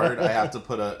 I'm barred. I have to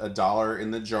put a $1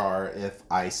 in the jar if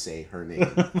I say her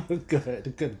name.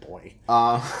 Good boy.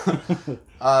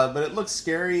 But it looks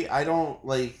scary. I don't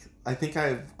like. I think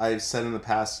I've said in the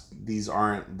past these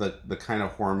aren't the kind of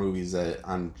horror movies that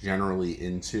I'm generally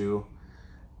into.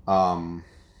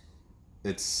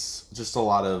 It's just a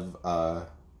lot of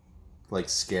like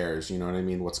scares, you know what I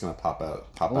mean? What's gonna pop out?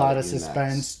 A lot of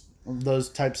suspense, those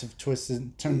types of twists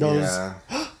and turns. Yeah.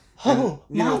 Oh,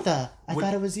 Martha! I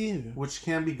thought it was you. Which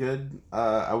can be good.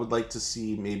 I would like to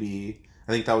see maybe.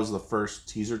 I think that was the first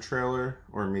teaser trailer,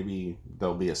 or maybe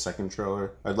there'll be a second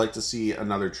trailer. I'd like to see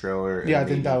another trailer. Yeah, I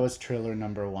think that was trailer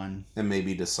number 1. And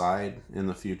maybe decide in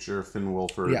the future, Finn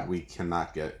Wolford. Yeah. We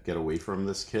cannot get away from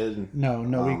this kid. No,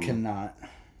 we cannot.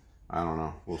 I don't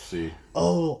know. We'll see.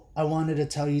 Oh, I wanted to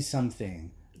tell you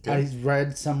something. Okay. I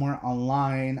read somewhere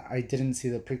online. I didn't see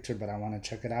the picture, but I want to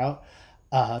check it out.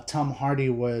 Tom Hardy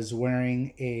was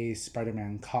wearing a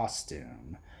Spider-Man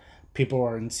costume. People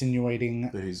are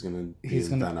insinuating that he's gonna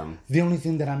Venom. The only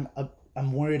thing that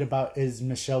I'm worried about is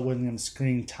Michelle Williams'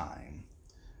 screen time.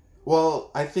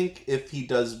 Well, I think if he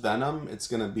does Venom, it's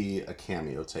gonna be a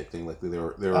cameo type thing, like they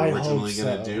were originally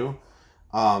gonna do.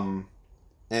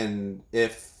 And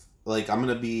if like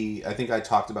I think I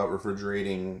talked about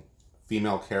refrigerating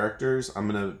female characters. I'm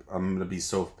gonna be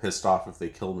so pissed off if they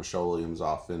kill Michelle Williams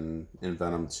off in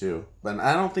Venom 2. But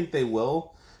I don't think they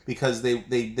will, because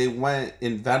they went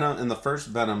in Venom, in the first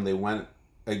Venom, they went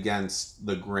against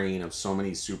the grain of so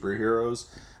many superheroes,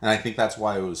 and I think that's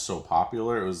why it was so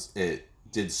popular. It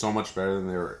did so much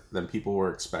better than people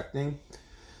were expecting.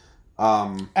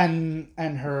 And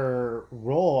her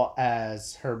role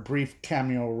as her brief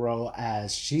cameo role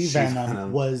as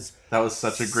She-Venom was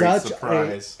such a great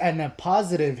surprise and a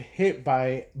positive hit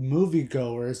by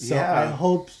moviegoers. So I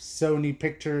hope Sony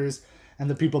Pictures and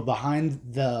the people behind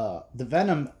the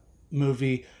Venom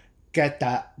movie get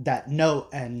that note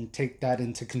and take that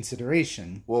into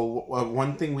consideration. Well,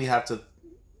 one thing we have to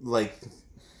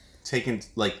take in,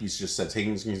 like you just said, take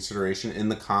into consideration, in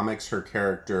the comics, her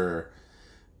character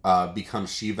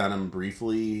becomes She-Venom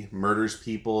briefly, murders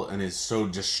people, and is so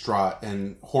distraught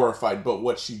and horrified but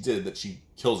what she did that she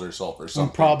kills herself or something.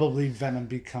 And probably Venom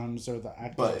becomes, or the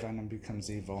actor Venom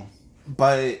becomes evil.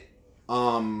 But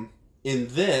in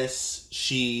this,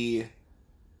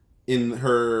 in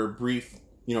her brief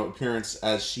appearance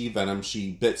as She-Venom,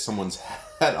 she bit someone's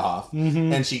head off,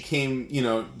 and she came,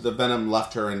 the venom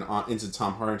left her and into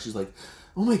Tom Hardy, and she's like,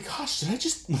 oh my gosh, did I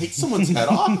just bite someone's head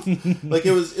off? Like,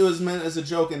 it was meant as a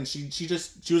joke, and she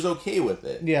was okay with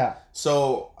it. Yeah.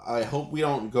 So I hope we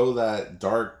don't go that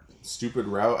dark, stupid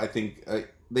route. I think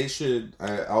they should.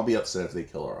 I'll be upset if they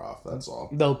kill her off. That's all.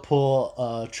 They'll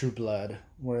pull True Blood,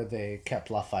 where they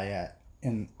kept Lafayette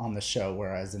on the show,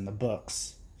 whereas in the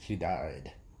books he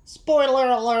died. Spoiler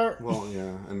alert! Well,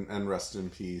 yeah, and rest in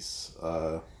peace.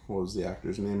 What was the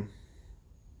actor's name?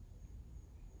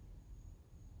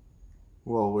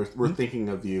 Well, we're thinking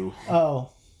of you. Oh.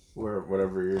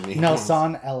 Whatever your name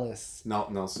Nelson was. Ellis.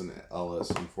 Nelson Ellis.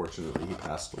 Unfortunately, he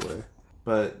passed away.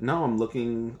 But no, I'm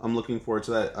looking forward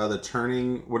to that. The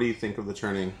Turning. What do you think of The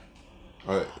Turning?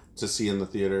 To see in the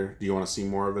theater. Do you want to see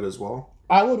more of it as well?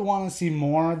 I would want to see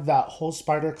more. That whole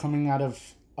spider coming out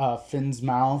of Finn's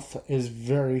mouth is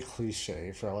very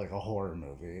cliche for like a horror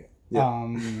movie.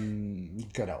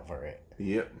 Yep. Get over it.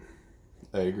 Yep.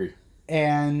 I agree.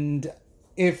 And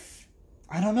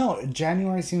I don't know,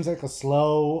 January seems like a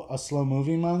slow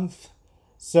movie month.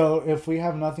 So if we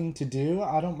have nothing to do,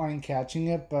 I don't mind catching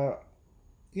it, but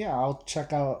yeah, I'll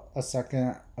check out a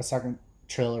second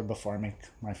trailer before I make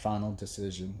my final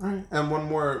decision. All right. And one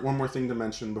more thing to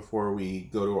mention before we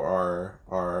go to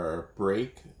our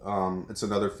break. It's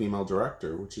another female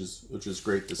director, which is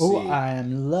great to see. Oh, I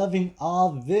am loving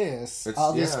all this.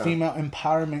 This female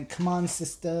empowerment. Come on,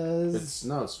 sisters.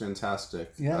 It's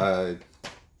fantastic. Yeah.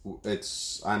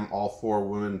 I'm all for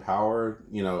women power.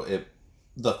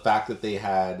 The fact that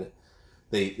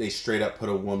they straight up put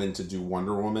a woman to do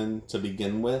Wonder Woman to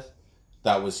begin with,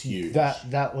 that was huge.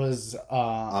 That was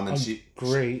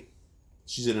great.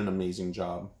 She did an amazing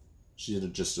job. She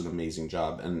did just an amazing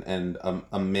job, and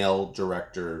a male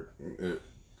director.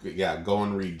 Go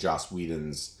and read Joss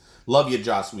Whedon's. Love you,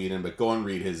 Joss Whedon, but go and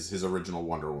read his original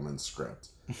Wonder Woman script.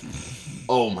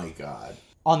 Oh my God.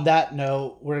 On that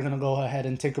note, we're going to go ahead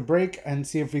and take a break and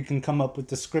see if we can come up with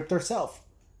the script ourselves.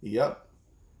 Yep.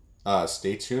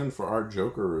 Stay tuned for our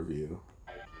Joker review.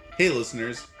 Hey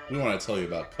listeners, we want to tell you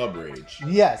about Cub Rage.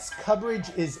 Yes, Cub Rage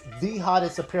is the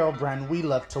hottest apparel brand we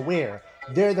love to wear.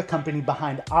 They're the company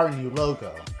behind our new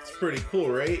logo. It's pretty cool,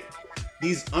 right?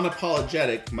 These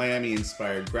unapologetic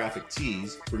Miami-inspired graphic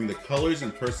tees bring the colors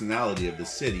and personality of the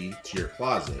city to your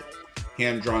closet.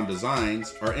 Hand-drawn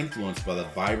designs are influenced by the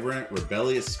vibrant,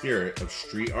 rebellious spirit of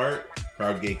street art,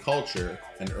 proud gay culture,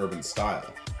 and urban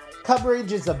style. Cub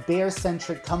Rage is a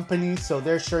bear-centric company, so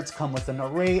their shirts come with an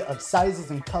array of sizes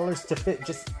and colors to fit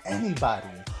just anybody,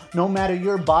 no matter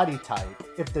your body type.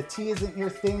 If the tee isn't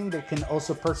your thing, they can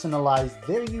also personalize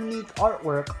their unique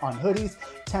artwork on hoodies,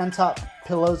 tank top,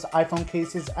 pillows, iPhone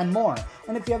cases, and more.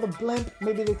 And if you have a blimp,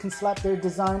 maybe they can slap their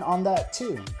design on that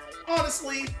too.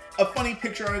 Honestly, a funny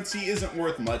picture on a tee isn't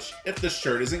worth much if the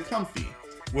shirt isn't comfy.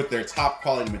 With their top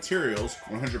quality materials,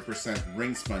 100%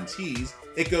 ring spun tees,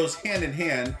 it goes hand in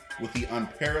hand with the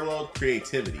unparalleled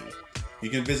creativity. You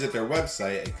can visit their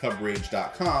website at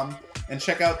cubrage.com and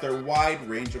check out their wide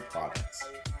range of products.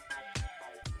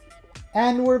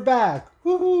 And we're back.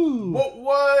 Woohoo!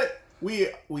 What? We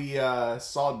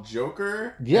saw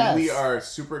Joker. Yes. And we are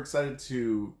super excited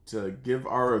to give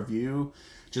our review.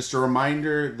 Just a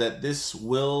reminder that this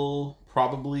will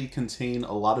probably contain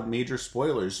a lot of major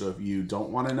spoilers, so if you don't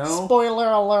want to know, spoiler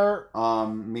alert,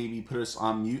 maybe put us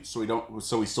on mute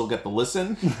so we still get the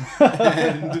listen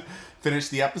and finish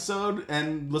the episode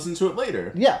and listen to it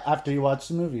later. Yeah, after you watch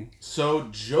the movie. So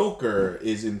Joker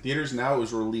is in theaters now. It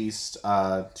was released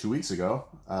 2 weeks ago.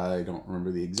 I don't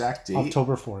remember the exact date.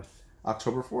 October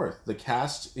 4th. The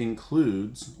cast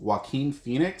includes Joaquin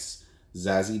Phoenix,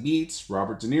 Zazie Beetz,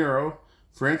 Robert De Niro,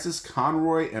 Francis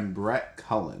Conroy, and Brett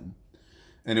Cullen.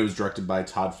 And it was directed by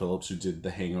Todd Phillips, who did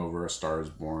The Hangover, A Star Is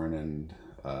Born, and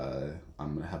we're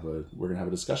gonna have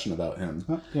a discussion about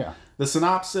him. Yeah. The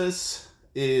synopsis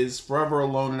is: forever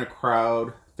alone in a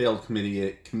crowd, failed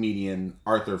comedian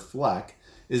Arthur Fleck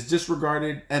is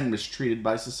disregarded and mistreated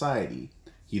by society.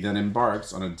 He then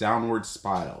embarks on a downward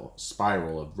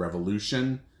spiral of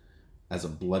revolution as a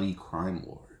bloody crime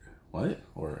lord. What?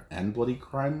 And bloody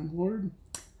crime lord?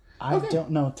 I don't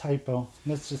know, typo.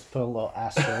 Let's just put a little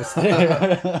asterisk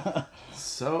there.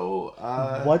 So,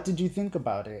 what did you think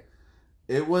about it?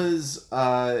 It was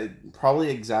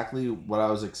probably exactly what I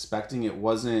was expecting. It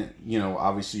wasn't,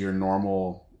 obviously your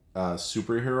normal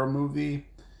superhero movie.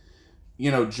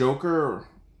 Joker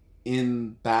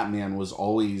in Batman was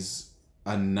always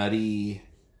a nutty,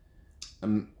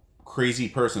 crazy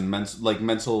person,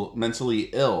 mentally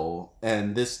ill,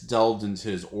 and this delved into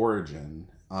his origin.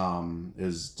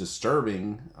 Is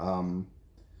disturbing.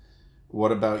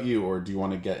 What about you, or do you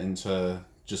want to get into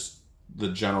just the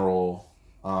general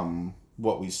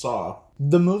what we saw?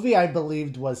 The movie, I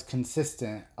believed, was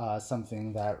consistent.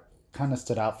 Something that kind of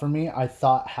stood out for me. I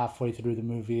thought halfway through the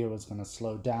movie it was going to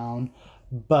slow down,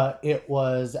 but it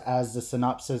was, as the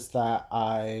synopsis that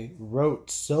I wrote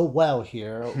so well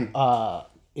here,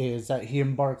 is that he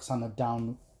embarks on a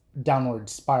downward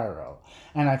spiral.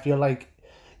 And I feel like,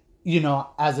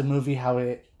 as a movie, how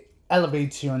it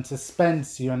elevates you and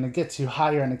suspends you and it gets you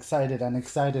higher and excited and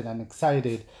excited and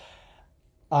excited.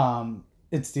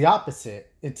 It's the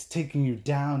opposite. It's taking you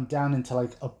down into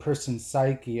like a person's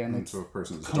psyche and into a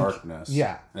person's darkness.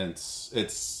 Yeah. And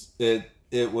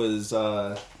it was,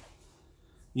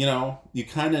 you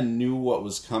kind of knew what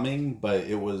was coming, but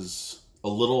it was a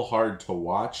little hard to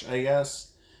watch, I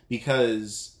guess,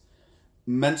 because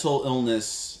mental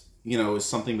illness, is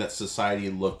something that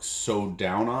society looks so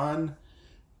down on.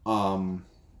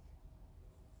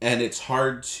 And it's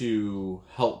hard to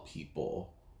help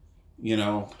people,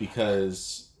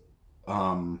 because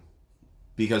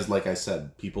like I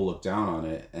said, people look down on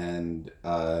it. And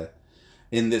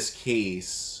in this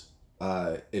case,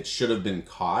 it should have been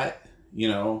caught,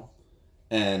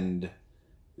 and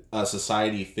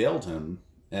society failed him.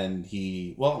 And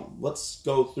let's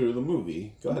go through the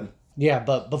movie. Go ahead. Yeah,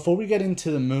 but before we get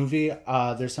into the movie,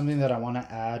 there's something that I want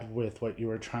to add with what you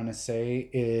were trying to say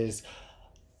is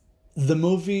the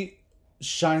movie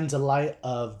shines a light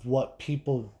of what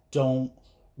people don't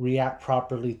react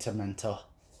properly to mental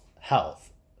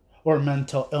health or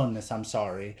mental illness, I'm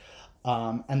sorry.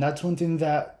 And that's one thing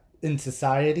that in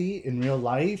society, in real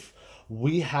life,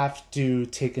 we have to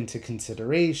take into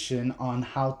consideration on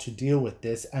how to deal with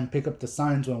this and pick up the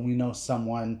signs when we know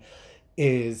someone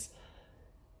is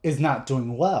not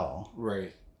doing well.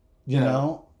 Right. You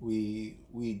know? We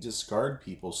discard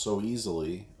people so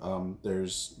easily.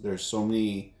 There's so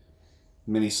many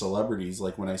celebrities.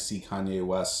 Like when I see Kanye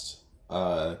West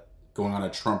going on a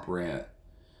Trump rant,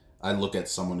 I look at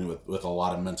someone with a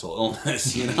lot of mental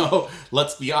illness,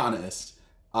 Let's be honest.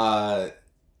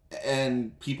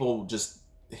 And people just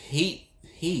hate,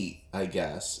 I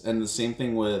guess. And the same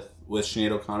thing with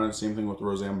Sinead O'Connor, the same thing with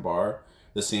Roseanne Barr,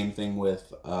 the same thing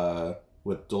with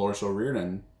Dolores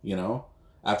O'Riordan,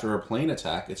 after her plane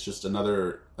attack. It's just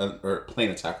another plane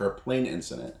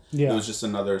incident. Yeah. It was just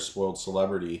another spoiled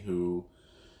celebrity who,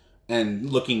 and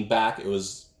looking back, it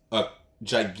was a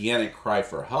gigantic cry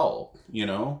for help,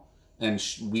 and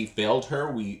we failed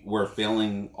her. We're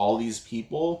failing all these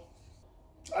people.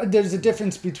 There's a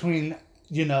difference between,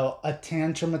 a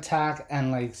tantrum attack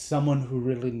and like someone who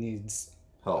really needs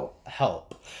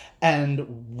help.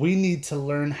 And we need to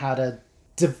learn how to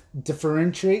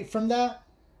differentiate from that.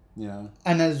 Yeah.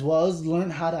 And as well as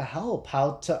learn how to help,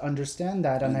 how to understand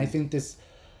that. And I think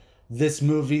this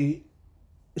movie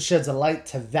sheds a light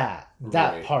to that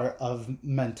Right. part of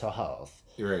mental health.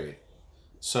 Right.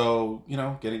 So,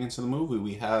 getting into the movie,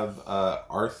 we have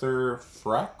Arthur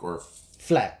Fleck,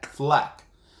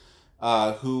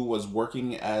 who was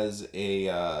working as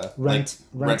a rent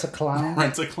a clown.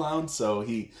 Rent a clown. So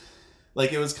he,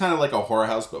 it was kind of like a horror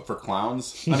house, but for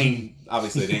clowns. I mean,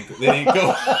 obviously they didn't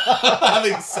go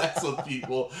having sex with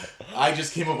people. I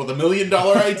just came up with $1 million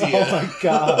idea. Oh my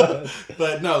god!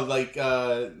 But no,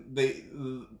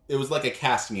 it was like a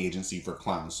casting agency for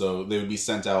clowns. So they would be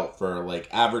sent out for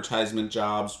advertisement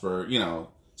jobs for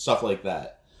stuff like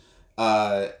that.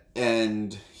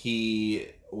 And he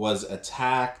was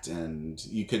attacked, and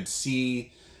you could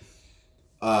see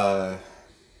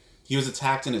he was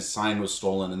attacked and his sign was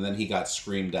stolen, and then he got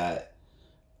screamed at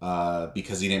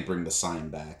because he didn't bring the sign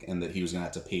back, and that he was gonna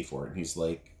have to pay for it. And he's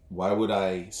like, why would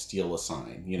I steal a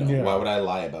sign? Yeah. Why would I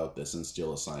lie about this and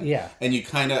steal a sign? Yeah. And you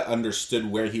kind of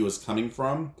understood where he was coming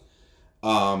from.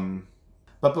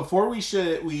 But before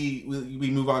we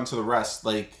move on to the rest,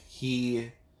 like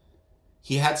he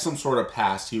had some sort of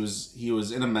past. He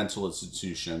was in a mental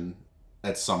institution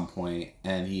at some point,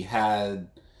 and he had,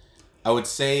 I would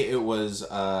say it was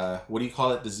what do you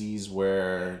call it, disease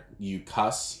where you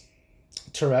cuss?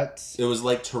 Tourette's. It was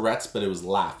like Tourette's, but it was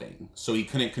laughing. So he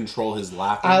couldn't control his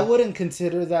laughing. I wouldn't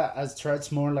consider that as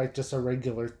Tourette's, more like just a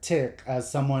regular tic,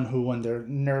 as someone who, when they're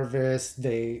nervous,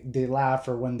 they laugh,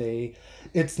 or when they...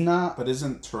 It's not... But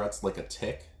isn't Tourette's like a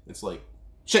tic? It's like,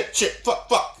 shit,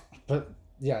 fuck. But,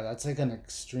 yeah, that's like an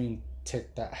extreme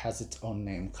tic that has its own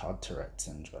name called Tourette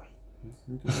syndrome.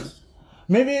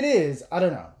 Maybe it is. I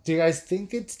don't know. Do you guys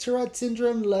think it's Tourette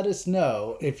syndrome? Let us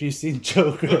know if you've seen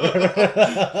Joker.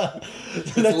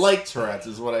 It's like Tourette's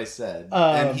is what I said.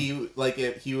 And he, like,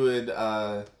 if he would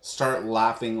start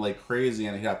laughing like crazy,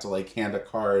 and he'd have to, like, hand a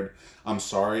card. I'm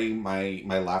sorry, my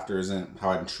laughter isn't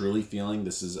how I'm truly feeling.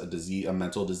 This is a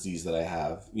mental disease that I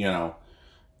have, you know.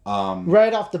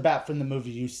 Right off the bat from the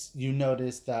movie, you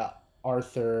notice that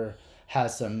Arthur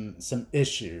has some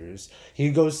issues. He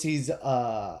goes sees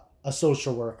a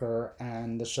social worker,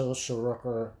 and the social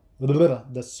worker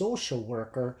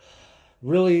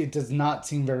really does not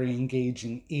seem very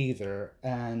engaging either.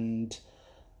 And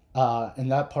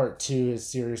that part too is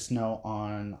serious note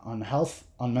on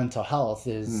mental health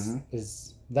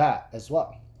is that as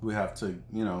well. We have to,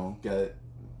 you know,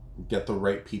 get the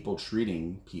right people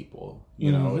treating people.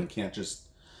 You know, it can't just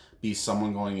be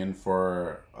someone going in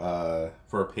for a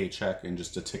paycheck and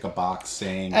just to tick a box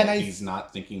saying that he's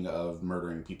not thinking of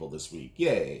murdering people this week.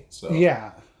 Yay! So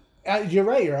yeah, you're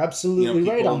right. You're absolutely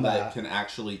right on that. That can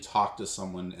actually talk to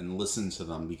someone and listen to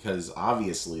them, because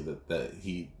obviously that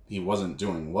he wasn't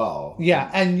doing well.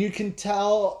 Yeah, and you can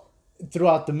tell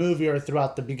throughout the movie, or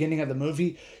throughout the beginning of the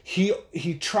movie,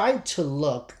 he tried to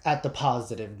look at the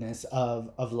positiveness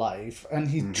of life, and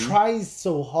he tries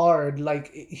so hard.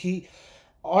 Like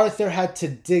Arthur had to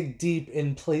dig deep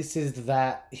in places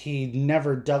that he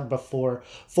never dug before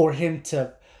for him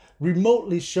to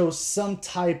remotely show some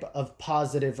type of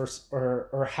positive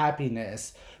or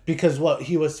happiness, because what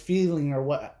he was feeling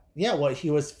was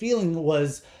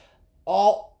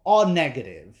all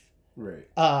negative. Right.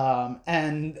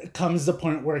 And comes the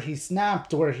point where he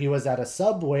snapped, where he was at a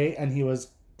Subway and he was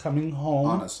coming home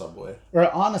on a subway,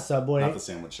 not the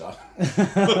sandwich shop.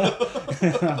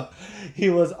 He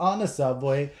was on a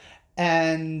Subway,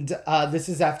 and this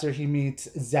is after he meets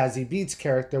Zazie Beetz'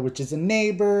 character, which is a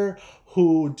neighbor.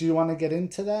 Who do you want to get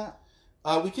into that?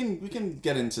 We can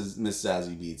get into Miss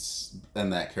Zazie Beetz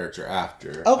and that character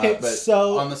after. Okay, but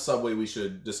so on the Subway, we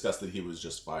should discuss that he was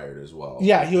just fired as well.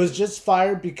 Yeah, he was just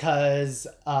fired because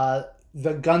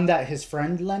the gun that his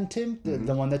friend lent him,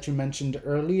 the one that you mentioned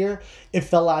earlier, it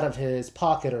fell out of his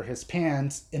pocket or his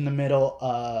pants in the middle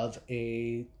of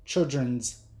a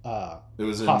children's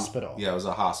hospital. It was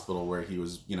a hospital where he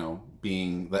was,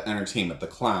 being the entertainment, the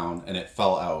clown, and it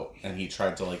fell out, and he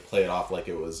tried to play it off like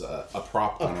it was a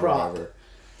prop gun or whatever.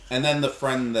 And then the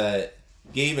friend that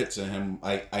gave it to him,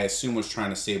 I assume, was trying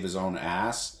to save his own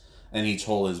ass, and he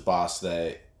told his boss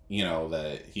that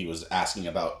that he was asking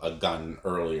about a gun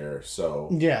earlier. So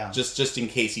yeah, just in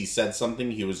case he said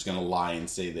something, he was going to lie and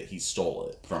say that he stole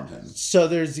it from him. So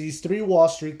there's these 3 Wall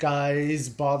Street guys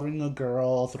bothering a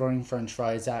girl, throwing French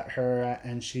fries at her,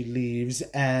 and she leaves,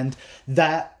 and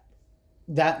that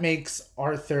makes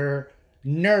Arthur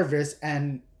nervous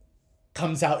and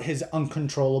comes out his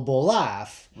uncontrollable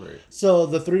laugh. Right. So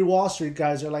the 3 Wall Street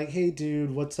guys are like, "Hey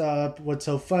dude, what's up? What's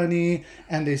so funny?"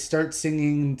 And they start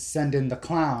singing "Send in the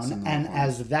Clown." And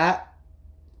as that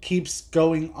keeps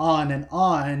going on and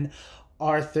on,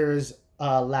 Arthur's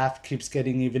laugh keeps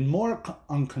getting even more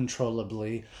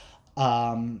uncontrollably.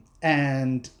 And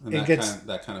it gets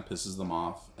that kind of pisses them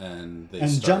off, and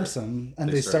jumps him, and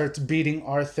they start beating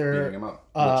Arthur, beating him up,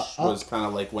 which was kind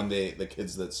of like when the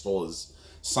kids that stole his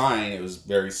sign. It was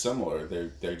very similar.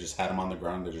 They just had him on the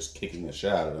ground. They're just kicking the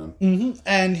shit out of him. Mm-hmm.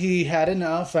 And he had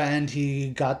enough, and he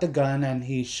got the gun, and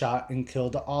he shot and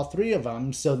killed all 3 of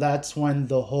them. So that's when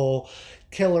the whole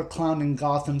killer clown in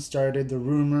Gotham started. The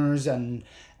rumors and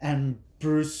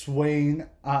Bruce Wayne.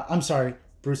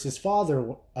 Bruce's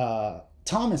father,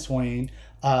 Thomas Wayne,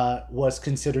 was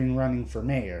considering running for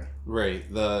mayor. Right.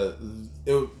 The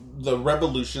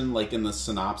revolution, like in the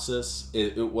synopsis,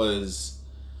 it was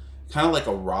kind of like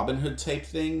a Robin Hood type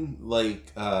thing.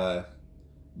 Like the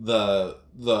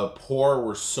poor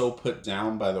were so put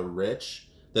down by the rich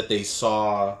that they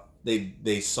saw the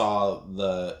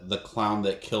clown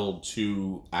that killed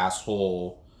 2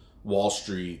 asshole Wall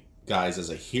Street guys as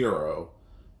a hero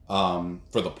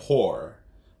for the poor.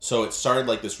 So it started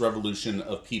like this revolution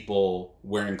of people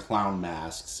wearing clown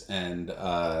masks and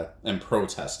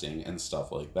protesting and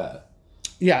stuff like that.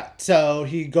 Yeah, so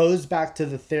he goes back to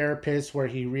the therapist where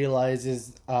he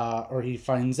realizes, or he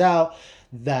finds out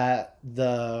that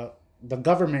the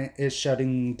government is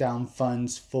shutting down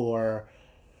funds for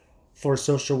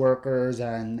social workers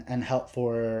and help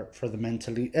for the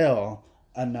mentally ill.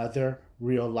 Another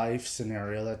real life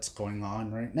scenario that's going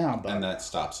on right now. But and that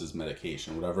stops his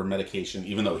medication. Whatever medication,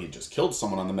 even though he just killed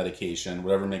someone on the medication,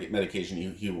 whatever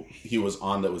medication he was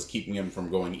on that was keeping him from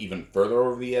going even further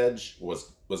over the edge was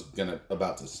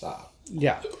about to stop.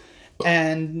 Yeah.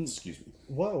 And excuse me.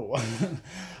 Whoa.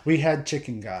 We had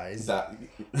chicken guys.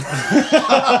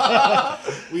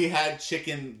 We had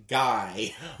chicken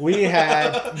guy. We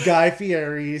had Guy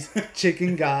Fieri's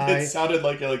chicken guy. It sounded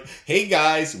like hey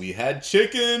guys, we had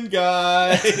chicken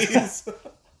guys.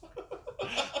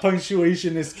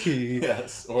 Punctuation is key.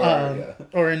 Yes.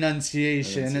 Or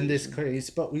enunciation in this case.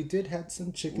 But we did have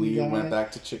some chicken guy. We went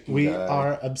back to chicken guy. We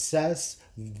are obsessed.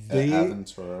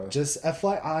 Just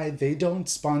FYI, they don't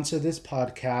sponsor this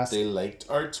podcast. They liked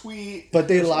our tweet. But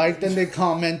they liked and they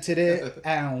commented it.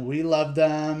 And we love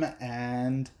them.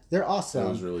 And they're awesome. It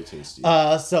was really tasty.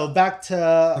 So back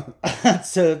to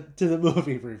to the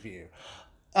movie review.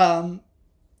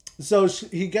 So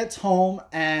he gets home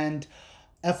and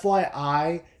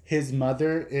FYI, his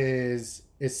mother is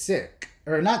sick.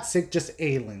 Or not sick, just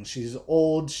ailing. She's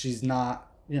old. She's not,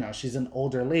 she's an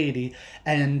older lady.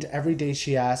 And every day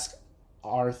she asks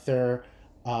Arthur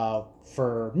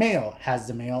for mail. Has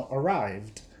the mail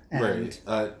arrived? And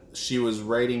right. She was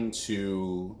writing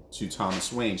to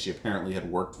Thomas Wayne. She apparently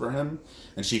had worked for him.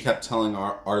 And she kept telling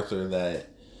Arthur that,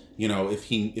 if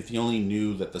he only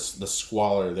knew that the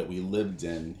squalor that we lived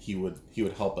in, he would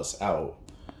help us out.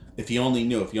 If he only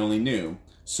knew.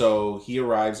 So he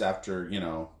arrives after,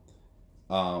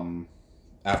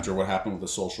 after what happened with the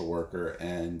social worker,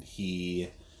 and he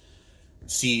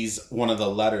sees one of the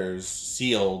letters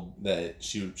sealed that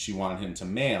she wanted him to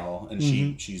mail, and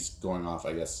she's going off,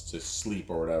 I guess, to sleep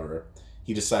or whatever.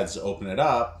 He decides to open it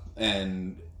up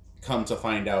and come to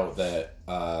find out that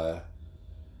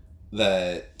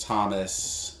that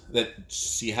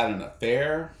she had an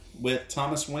affair with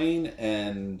Thomas Wayne,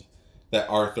 and that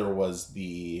Arthur was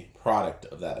the product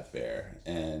of that affair.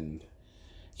 And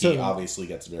he obviously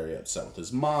gets very upset with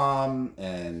his mom,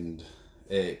 and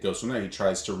it goes from there. He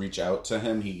tries to reach out to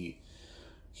him. He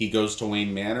goes to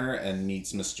Wayne Manor and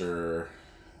meets Mr.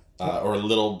 Or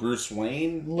Little Bruce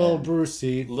Wayne. Little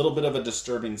Brucey. A little bit of a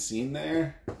disturbing scene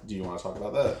there. Do you want to talk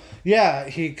about that? Yeah,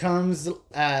 he comes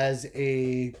as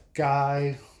a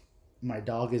guy. My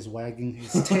dog is wagging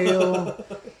his tail.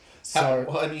 Sorry.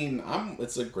 Well, I mean,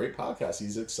 it's a great podcast.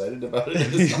 He's excited about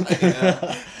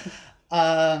it.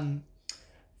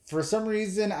 For some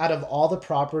reason, out of all the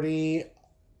property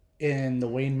in the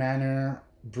Wayne Manor,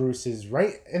 Bruce is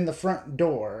right in the front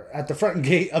door, at the front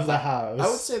gate of the house. I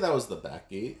would say that was the back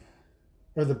gate.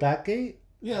 Or the back gate?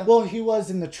 Yeah. Well, he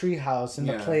was in the tree house, in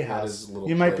the playhouse.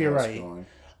 You might be right. Going.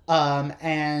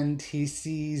 And he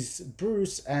sees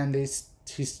Bruce, and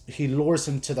he lures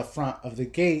him to the front of the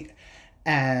gate,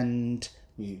 and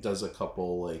he does a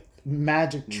couple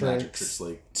magic tricks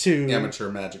to amateur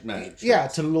magic tricks. Yeah,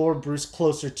 to lure Bruce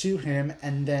closer to him,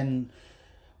 and then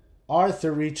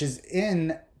Arthur reaches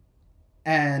in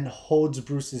and holds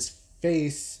Bruce's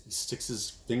face. He sticks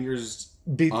his fingers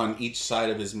on each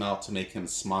side of his mouth to make him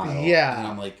smile. Yeah. And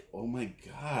I'm like, oh my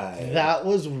god. That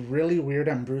was really weird,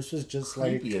 and Bruce was just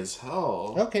creepy as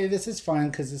hell. Okay, this is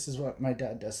fine, because this is what my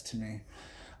dad does to me.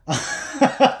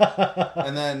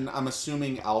 And then I'm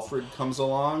assuming Alfred comes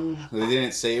along. They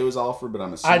didn't say it was Alfred, but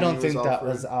I'm assuming I don't think that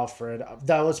was Alfred.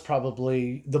 That was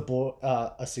probably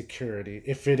a security.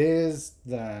 If it is,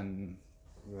 then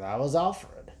that was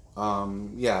Alfred.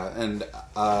 Yeah, and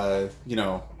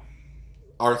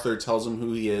Arthur tells him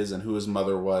who he is and who his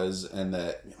mother was, and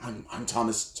that I'm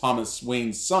Thomas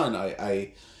Wayne's son.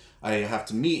 I have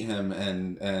to meet him,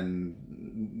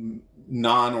 and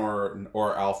Non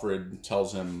or Alfred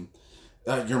tells him,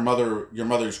 your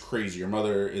mother's crazy. Your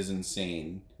mother is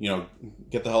insane.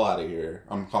 Get the hell out of here.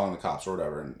 I'm calling the cops or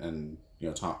whatever. And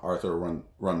Arthur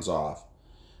runs off.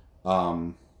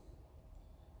 And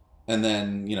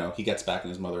then, he gets back and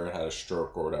his mother had a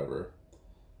stroke or whatever.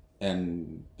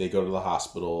 And they go to the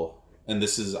hospital. And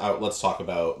this is let's talk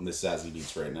about Miss Zazie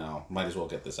Beetz right now. Might as well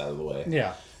get this out of the way.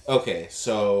 Yeah. Okay,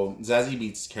 so Zazie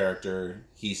Beetz' character,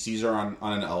 he sees her on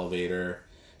an elevator.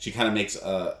 She kind of makes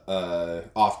a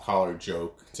off-collar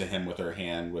joke to him with her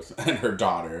hand and her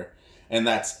daughter, and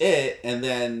that's it. And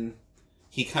then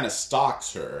he kind of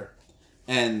stalks her,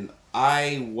 and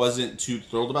I wasn't too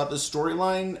thrilled about this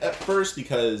storyline at first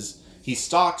because he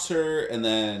stalks her and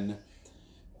then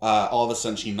all of a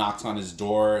sudden she knocks on his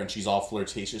door and she's all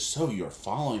flirtatious. So you're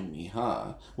following me,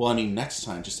 huh? Well, I mean, next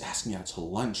time just ask me out to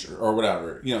lunch or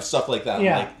whatever. You know, stuff like that.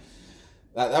 Yeah. Like,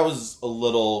 that was a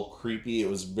little creepy. It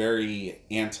was very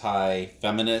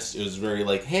anti-feminist. It was very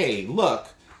like, hey, look,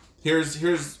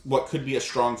 here's what could be a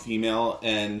strong female,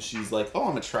 and she's like, oh,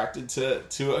 I'm attracted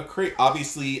to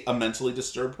obviously a mentally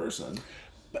disturbed person.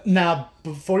 Now,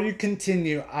 before you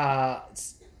continue,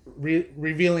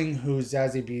 revealing who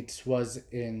Zazie Beetz was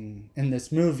in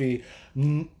this movie,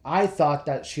 I thought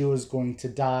that she was going to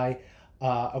die.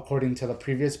 According to the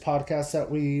previous podcast that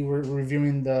we were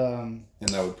reviewing and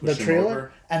that would push the him trailer,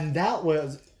 over. And that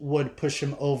would push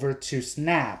him over to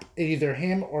Snap. Either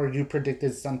him or you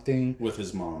predicted something With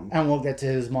his mom. And we'll get to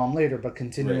his mom later, but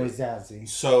continue with Zazie.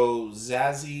 So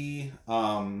Zazie,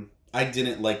 I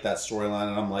didn't like that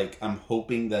storyline, and I'm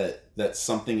hoping that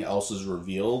something else is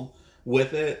revealed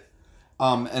with it.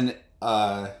 And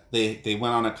they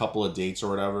went on a couple of dates or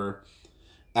whatever.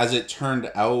 As it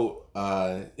turned out,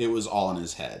 it was all in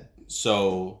his head.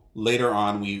 So later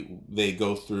on, they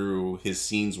go through his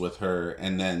scenes with her,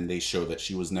 and then they show that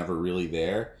she was never really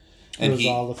there. And it was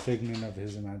all a figment of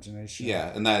his imagination.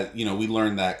 Yeah, and that, we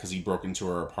learned that because he broke into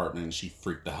her apartment and she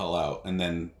freaked the hell out, and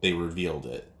then they revealed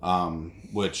it.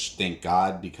 Which, thank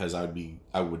God, because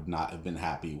I would not have been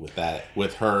happy with that.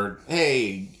 With her,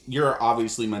 hey, you're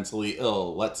obviously mentally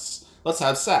ill. Let's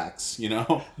have sex,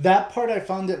 That part I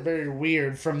found it very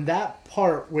weird. From that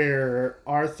part where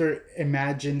Arthur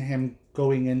imagined him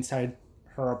going inside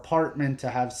her apartment to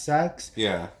have sex.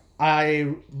 Yeah.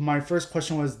 My first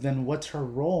question was, then what's her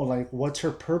role? Like, what's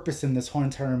her purpose in this whole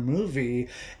entire movie?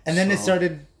 And then it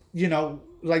started,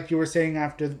 like you were saying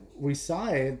after we saw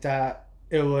it, that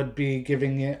it would be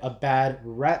giving it a bad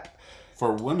rep.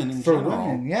 For women in general. For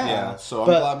women, yeah. Yeah, so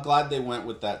I'm glad they went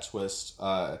with that twist.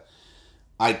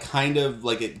 I kind of,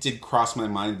 it did cross my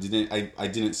mind. I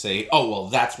didn't say, oh, well,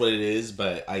 that's what it is,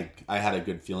 but I had a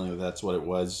good feeling that that's what it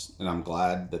was, and I'm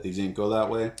glad that they didn't go that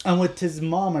way. And with his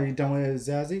mom, are you done with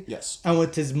Zazie? Yes. And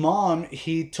with his mom,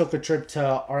 he took a trip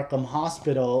to Arkham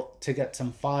Hospital to get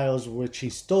some files, which he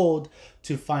stole,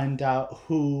 to find out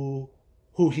who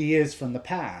he is from the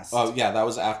past. Oh, yeah, that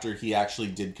was after he actually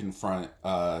did confront,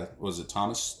 was it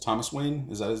Thomas Wayne?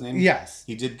 Is that his name? Yes.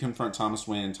 He did confront Thomas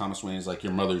Wayne, and Thomas Wayne is like,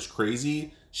 your mother's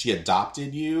crazy. She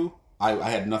adopted you. I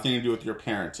had nothing to do with your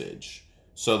parentage.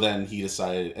 So then he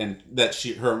decided, and that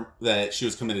she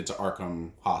was committed to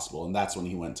Arkham Hospital, and that's when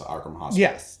he went to Arkham Hospital.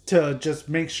 Yes, to just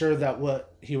make sure that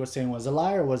what he was saying was a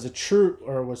lie or was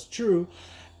true.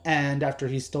 And after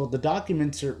he stole the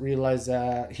documents, he realized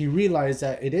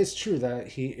that it is true, that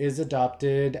he is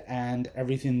adopted, and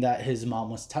everything that his mom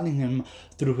was telling him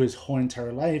through his whole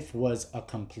entire life was a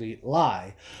complete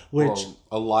lie.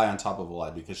 A lie on top of a lie,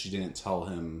 because she didn't tell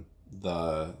him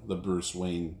the Bruce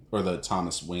Wayne or the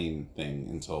Thomas Wayne thing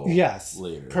until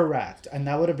later. Correct. And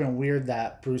that would have been weird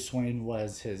that Bruce Wayne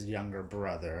was his younger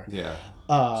brother. Yeah.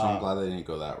 So I'm glad they didn't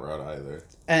go that route either.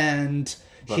 And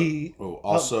but, he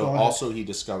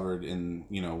discovered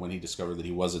when he discovered that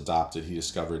he was adopted, he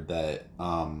discovered that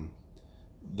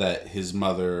that his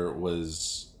mother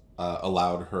was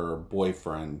allowed her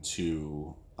boyfriend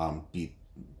to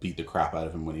beat the crap out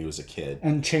of him when he was a kid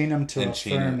and chain him to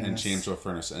a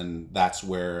furnace. And that's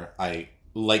where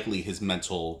likely his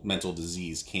mental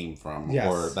disease came from. Yes.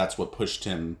 Or that's what pushed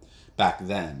him back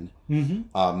then,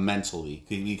 mentally,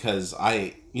 because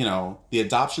the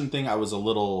adoption thing I was a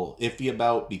little iffy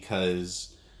about,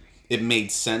 because it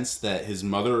made sense that his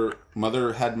mother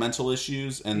had mental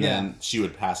issues, and then she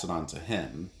would pass it on to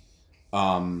him.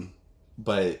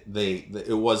 But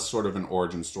it was sort of an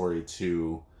origin story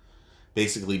to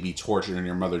basically be tortured and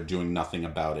your mother doing nothing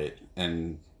about it,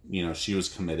 and she was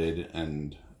committed.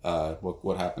 And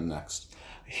what happened next?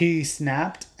 He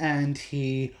snapped, and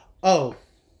he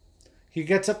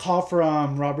gets a call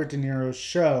from Robert De Niro's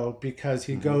show, because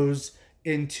he goes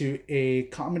into a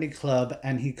comedy club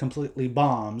and he completely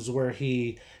bombs, where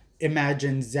he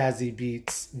imagines Zazie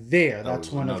Beetz there.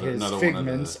 That's one of his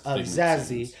figments of Zazie.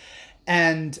 Scenes.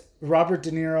 And Robert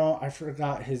De Niro, I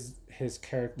forgot his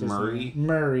character's name.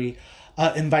 Murray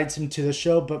invites him to the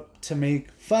show, but to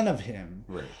make fun of him.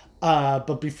 Right.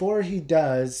 But before he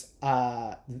does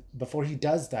that,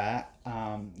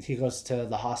 he goes to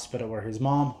the hospital where his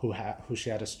mom, who she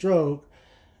had a stroke,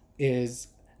 is,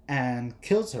 and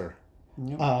kills her.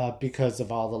 Yep. Because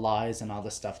of all the lies and all the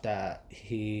stuff that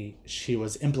she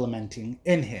was implementing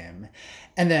in him,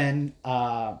 and then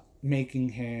making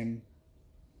him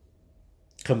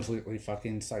completely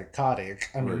fucking psychotic.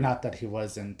 I mean, Right. not that he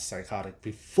wasn't psychotic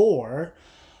before.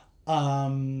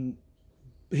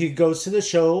 He goes to the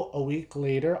show a week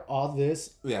later. All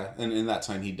this. Yeah, and in that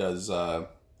time he does.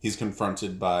 He's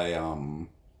confronted by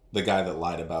the guy that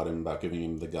lied about him about giving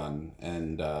him the gun,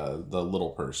 and the little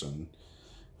person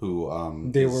who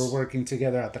They were working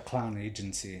together at the clown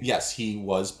agency. Yes, he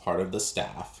was part of the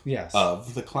staff. Yes.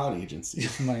 Of the clown agency.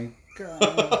 Oh my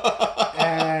god.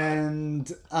 And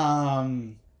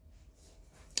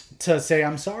to say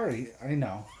I'm sorry, I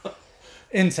know.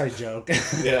 Inside joke.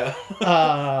 Yeah.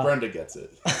 Brenda gets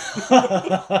it.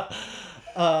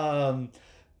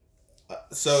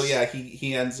 So yeah,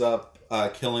 he ends up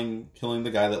killing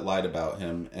the guy that lied about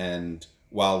him, and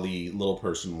while the little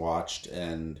person watched,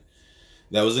 and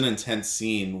that was an intense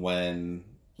scene when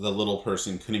the little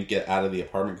person couldn't get out of the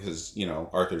apartment because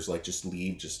Arthur's like, just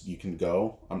leave, just you can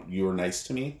go. You were nice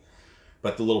to me.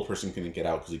 But the little person couldn't get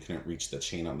out because he couldn't reach the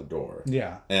chain on the door.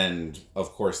 Yeah. And,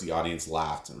 of course, the audience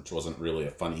laughed, which wasn't really a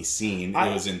funny scene.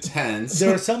 It was intense. There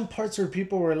were some parts where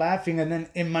people were laughing, and then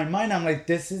in my mind, I'm like,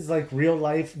 this is like real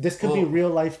life. This could be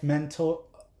real life mental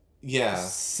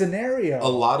scenario. A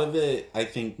lot of it, I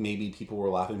think maybe people were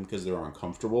laughing because they were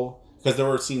uncomfortable. Because there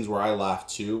were scenes where I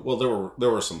laughed, too. Well, there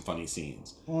were some funny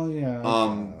scenes. Well, yeah.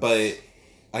 But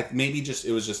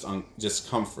it was just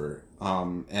comfort.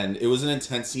 And it was an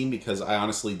intense scene because I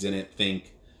honestly didn't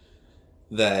think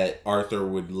that Arthur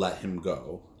would let him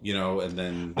go, and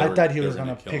then I thought he was going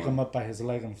to pick him up by his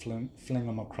leg and fling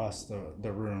him across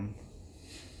the room.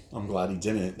 I'm glad he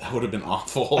didn't. That would have been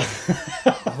awful.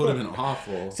 That would have been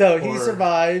awful. So he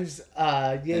survives.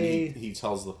 Yay. And he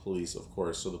tells the police, of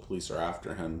course, so the police are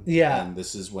after him. Yeah. And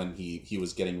this is when he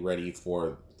was getting ready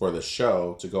for the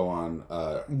show to go on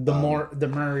the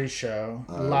Murray show.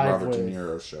 Live Robert with De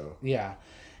Niro show. Yeah.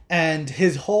 And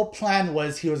his whole plan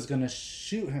was he was going to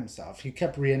shoot himself. He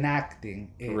kept reenacting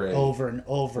it over and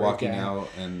over Walking again. out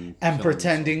and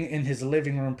pretending in his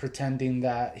living room, pretending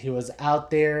that he was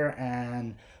out there,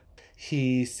 and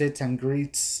he sits and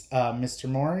greets Mr.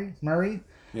 Murray.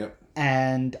 Yep.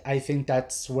 And I think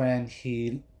that's when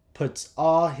he puts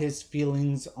all his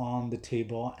feelings on the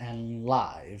table and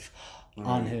live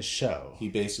on his show. He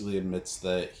basically admits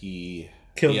that he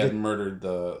had murdered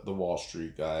the Wall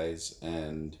Street guys,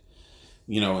 and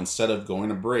instead of going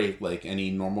to break like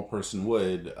any normal person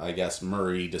would, I guess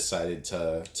Murray decided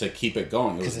to keep it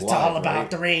going. It was it's all about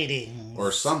the ratings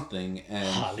or something, and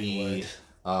Hollywood.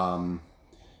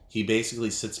 He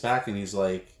basically sits back and he's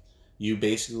like, "You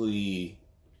basically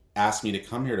asked me to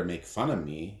come here to make fun of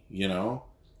me,"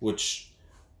 which.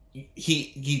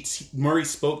 Murray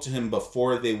spoke to him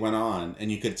before they went on,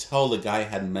 and you could tell the guy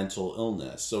had mental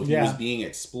illness, so he was being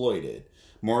exploited.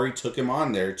 Murray took him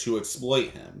on there to exploit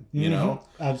him,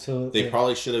 Absolutely. They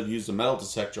probably should have used a metal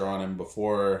detector on him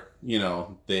before,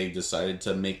 they decided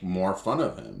to make more fun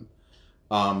of him.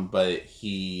 But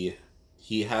he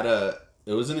had that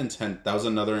was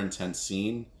another intense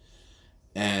scene,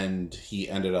 and what he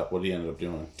ended up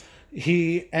doing?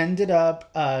 He ended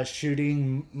up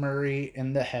shooting Murray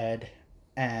in the head,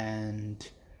 and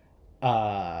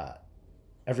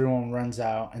everyone runs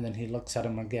out, and then he looks at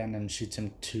him again and shoots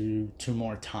him two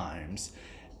more times.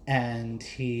 And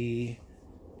he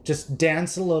just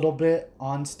danced a little bit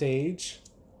on stage,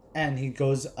 and he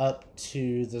goes up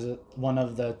to one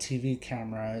of the TV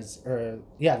cameras,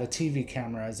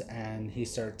 and he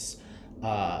starts...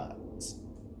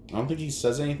 I don't think he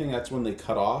says anything. That's when they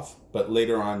cut off. But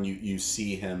later on, you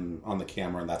see him on the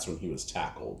camera, and that's when he was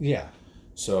tackled. Yeah.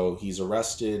 So he's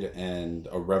arrested, and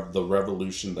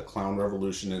the clown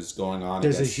revolution is going on.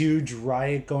 There's a huge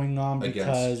riot going on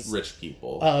because against rich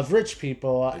people. Of rich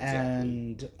people, exactly.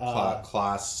 And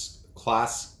class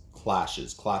clashes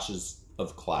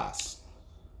of class.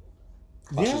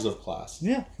 Clashes of class.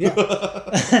 Yeah.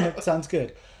 Sounds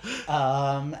good.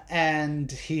 And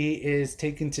he is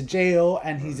taken to jail,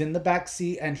 and he's in the back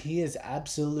seat, and he is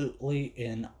absolutely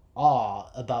in awe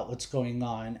about what's going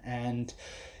on, and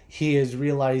he is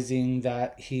realizing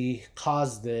that he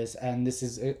caused this, and this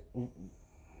is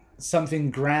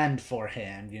something grand for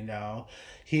him.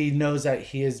 He knows that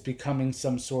he is becoming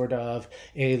some sort of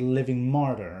a living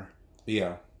martyr.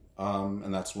 Yeah.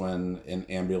 And that's when an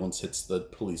ambulance hits the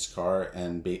police car,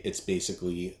 and it's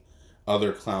basically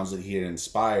other clowns that he had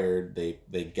inspired. They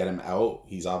get him out.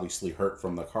 He's obviously hurt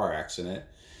from the car accident,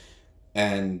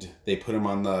 and they put him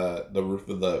on the roof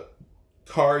of the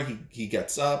car. He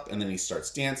gets up, and then he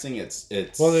starts dancing. It's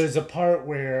well, there's a part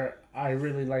where I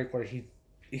really like where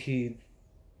he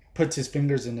puts his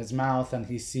fingers in his mouth, and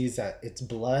he sees that it's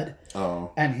blood.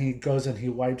 And he goes and he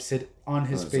wipes it on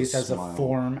his face as a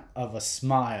form of a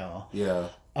smile. Yeah.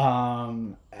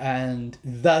 And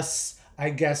thus, I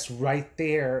guess right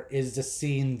there is the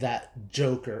scene that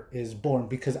Joker is born,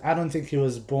 because I don't think he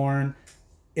was born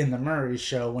in the Murray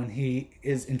show when he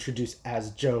is introduced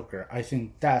as Joker. I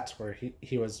think that's where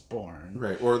he was born.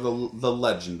 Right, or the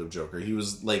legend of Joker. He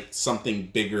was like something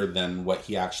bigger than what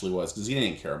he actually was, because he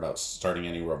didn't care about starting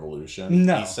any revolution.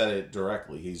 No. He said it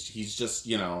directly. He's just,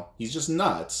 he's just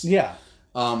nuts. Yeah.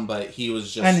 But he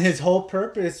was just... And his whole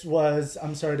purpose was,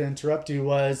 I'm sorry to interrupt you,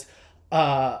 was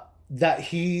that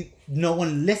no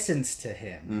one listens to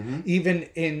him. Mm-hmm.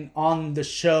 Even on the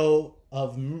show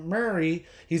of Murray,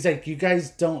 he's like, you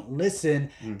guys don't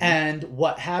listen. Mm-hmm. And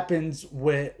what happened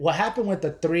with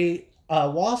the three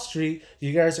Wall Street,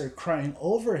 you guys are crying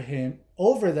over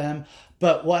them.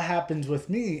 But what happens with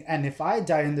me? And if I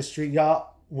die in the street,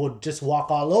 y'all would just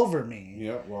walk all over me.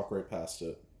 Yep, walk right past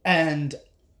it. And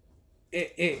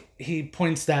he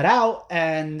points that out,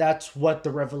 and that's what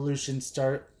the revolution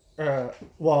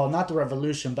well, not the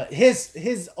revolution, but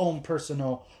his own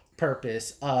personal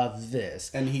purpose of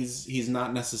this. And he's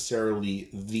not necessarily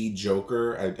the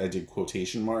Joker. I did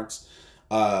quotation marks,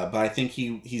 but I think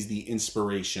he's the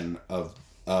inspiration of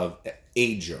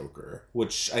a Joker,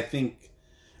 which I think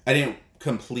I didn't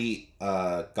complete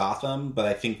Gotham, but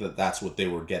I think that that's what they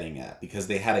were getting at, because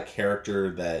they had a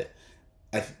character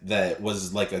that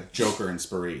was like a Joker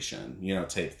inspiration,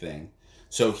 type thing.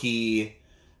 So he,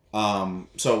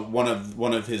 so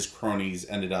one of his cronies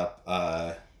ended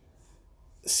up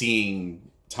seeing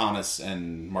Thomas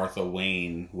and Martha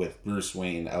Wayne with Bruce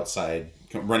Wayne outside,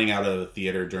 running out of the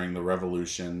theater during the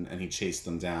revolution, and he chased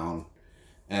them down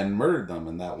and murdered them,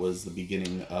 and that was the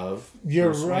beginning of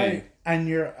You're Bruce right, Wayne. And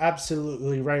you're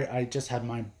absolutely right. I just had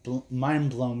my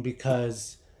mind blown,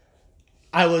 because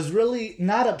I was really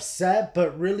not upset,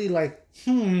 but really like,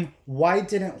 why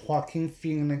didn't Joaquin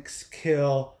Phoenix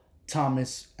kill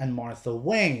Thomas and Martha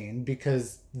Wayne?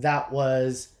 Because that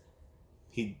was...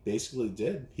 He basically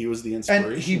did. He was the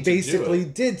inspiration. And he basically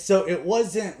did. So it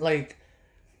wasn't like,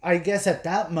 I guess at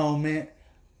that moment,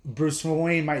 Bruce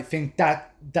Wayne might think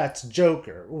that's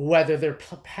Joker. Whether their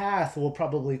path will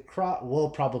probably cross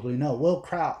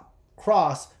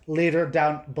later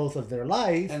down both of their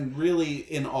life. And really,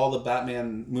 in all the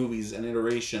Batman movies and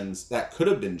iterations, that could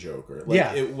have been Joker.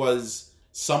 It was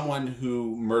someone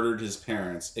who murdered his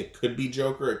parents. It could be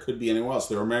Joker. It could be anyone else.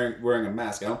 They were wearing a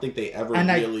mask. I don't think they ever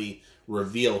really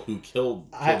reveal who killed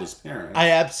his parents.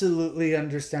 I absolutely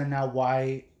understand now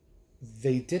why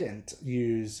they didn't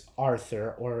use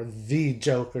Arthur or the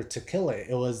Joker to kill it.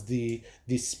 It was the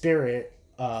spirit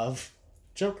of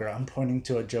Joker. I'm pointing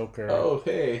to a Joker. Oh,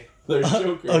 hey, there's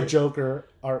Joker. A Joker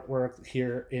artwork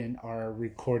here in our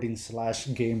recording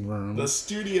 / game room. The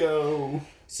studio.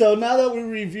 So now that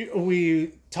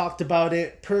we talked about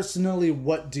it, personally,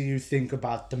 what do you think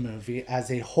about the movie as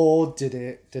a whole? Did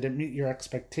it meet your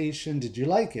expectation? Did you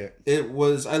like it?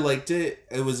 I liked it.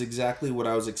 It was exactly what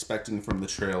I was expecting from the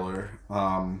trailer.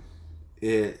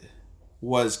 It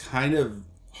was kind of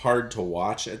hard to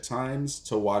watch at times,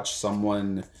 to watch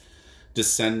someone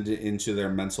descend into their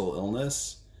mental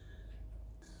illness,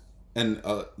 and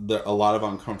a lot of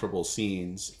uncomfortable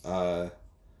scenes. But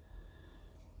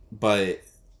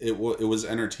it was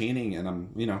entertaining, and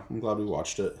I'm glad we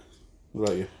watched it. What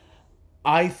about you?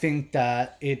 I think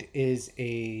that it is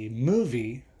a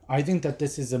movie. I think that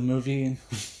this is a movie.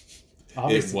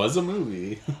 It was a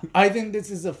movie. I think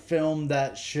this is a film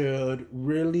that should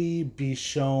really be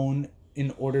shown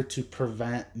in order to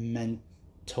prevent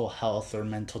mental health or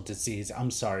mental disease.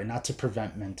 I'm sorry, not to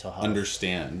prevent mental health. To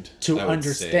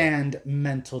understand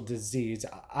mental disease.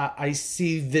 I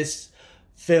see this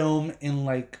film in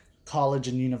like college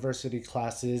and university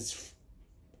classes,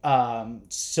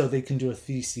 so they can do a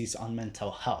thesis on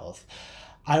mental health.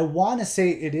 I want to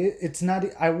say it's not.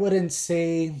 I wouldn't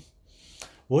say.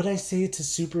 Would I say it's a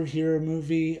superhero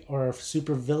movie or a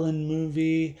supervillain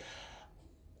movie?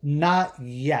 Not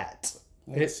yet.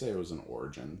 I'd say it was an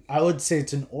origin. I would say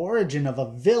it's an origin of a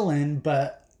villain,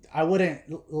 but I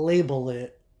wouldn't label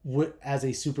it as a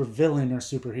supervillain or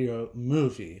superhero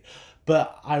movie.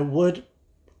 But I would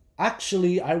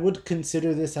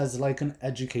consider this as like an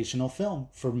educational film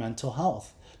for mental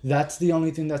health. That's the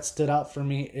only thing that stood out for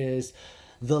me, is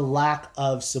the lack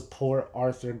of support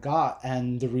Arthur got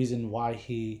and the reason why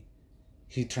he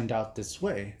turned out this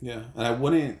way. Yeah, and I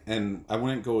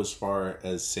wouldn't go as far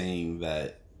as saying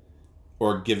that,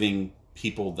 or giving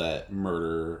people that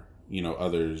murder,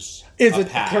 others is a it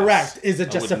pass. Correct? Is a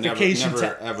justification never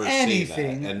to ever anything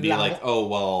say that and be like, oh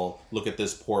well, look at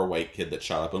this poor white kid that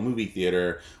shot up a movie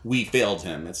theater. We failed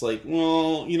him. It's like,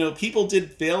 well, people did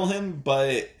fail him,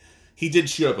 but he did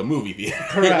shoot up a movie theater.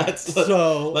 Correct.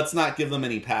 Let's not give them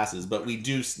any passes, but we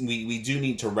do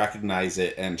need to recognize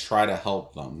it and try to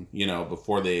help them,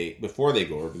 before they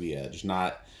go over the edge,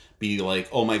 not be like,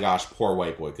 oh my gosh, poor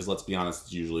white boy, because let's be honest,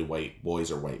 it's usually white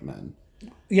boys or white men.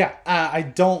 Yeah, I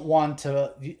don't want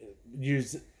to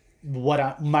use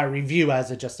my review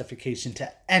as a justification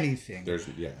to anything.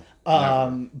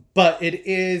 But it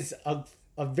is a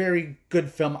very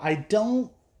good film. I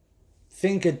don't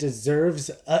think it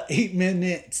deserves a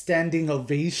 8-minute standing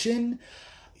ovation.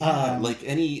 Like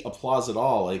any applause at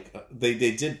all. Like they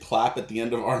did clap at the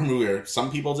end of our movie, or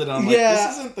some people did. And I'm like,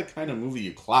 this isn't the kind of movie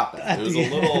you clap at. It was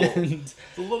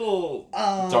a little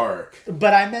dark.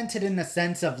 But I meant it in the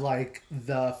sense of like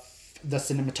the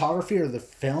cinematography or the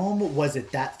film. Was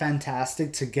it that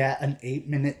fantastic to get an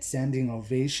 8-minute standing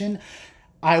ovation?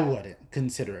 I wouldn't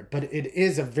consider it, but it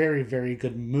is a very, very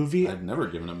good movie. I've never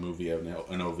given a movie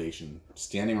an ovation,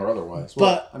 standing or otherwise.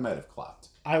 Well, I might have clapped.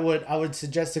 I would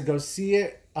suggest to go see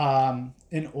it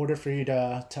in order for you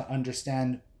to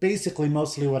understand. Basically,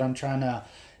 mostly what I'm trying to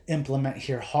implement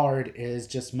here hard is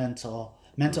just mental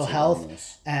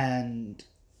health and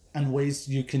ways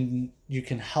you can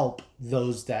help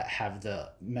those that have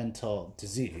the mental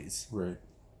disease. Right.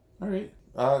 All right.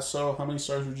 So how many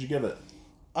stars would you give it?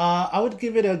 I would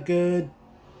give it a good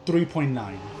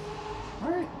 3.9. All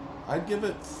right. I'd give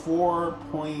it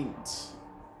 4.4.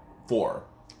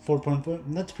 4.4?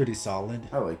 That's pretty solid.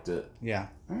 I liked it. Yeah.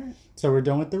 All right. So we're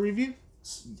done with the review?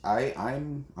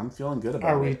 I'm feeling good about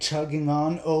it. Are we chugging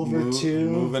on over to...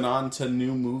 Moving on to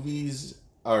new movies,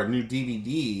 or new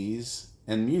DVDs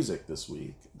and music this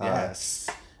week. Yes.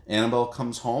 Annabelle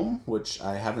Comes Home, which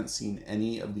I haven't seen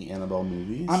any of the Annabelle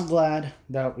movies. I'm glad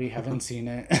that we haven't seen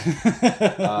it.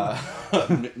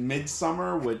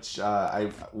 Midsummer, which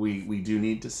we do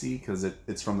need to see because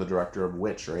it's from the director of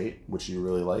Witch, right? Which you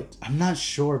really liked. I'm not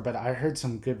sure, but I heard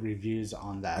some good reviews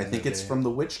on that. I think it's from the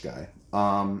Witch guy.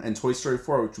 And Toy Story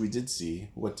 4, which we did see.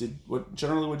 What did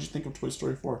you think of Toy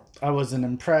Story 4? I wasn't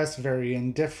impressed. Very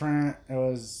indifferent. It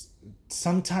was.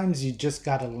 Sometimes you just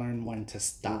gotta learn when to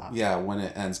stop. Yeah, when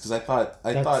it ends, because I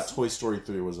thought Toy Story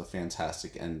 3 was a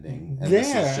fantastic ending, and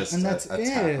this is just a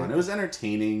tack on. It was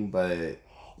entertaining, but it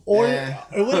would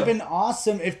have been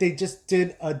awesome if they just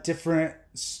did a different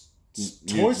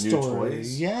Toy Story.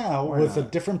 With a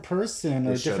different person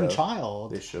or a different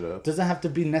child. They should have. Doesn't have to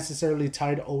be necessarily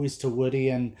tied always to Woody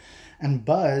and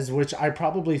Buzz, which I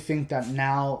probably think that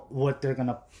now what they're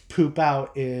gonna poop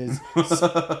out is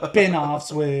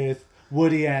spin-offs with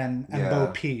Woody and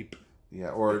Bo Peep.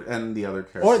 Yeah, and the other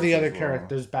characters. Or the other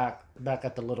characters back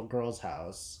at the little girl's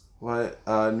house. What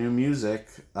new music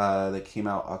that came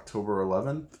out October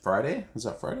 11th? Friday? Is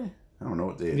that Friday? I don't know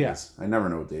what day it is. I never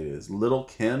know what day it is. Lil'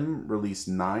 Kim released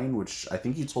 9, which I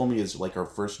think you told me is like her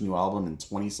first new album in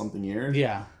 20-something years.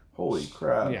 Yeah. Holy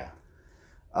crap. Yeah.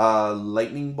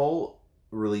 Lightning Bolt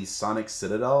released Sonic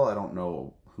Citadel. I don't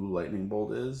know who Lightning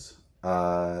Bolt is.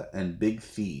 And Big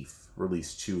Thief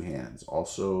released Two Hands.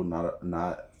 Also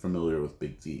not familiar with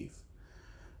Big Thief.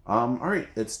 All right,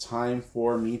 it's time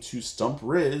for me to stump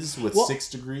Riz with 6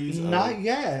 degrees. Not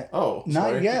yet. Oh,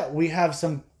 sorry. Not yet. We have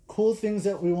some cool things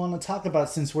that we want to talk about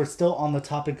since we're still on the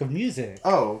topic of music.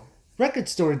 Oh. Record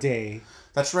Store Day.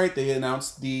 That's right. They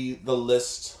announced the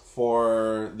list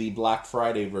for the Black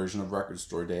Friday version of Record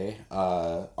Store Day.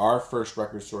 Our first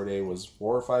Record Store Day was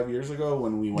 4 or 5 years ago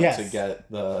when we went to get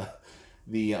the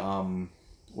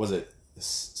was it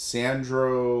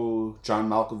Sandro, John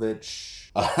Malkovich,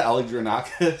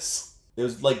 Alexandrakis? It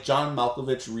was like John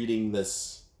Malkovich reading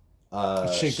this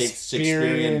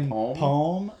Shakespearean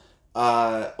poem.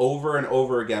 Over and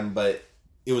over again, but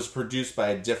it was produced by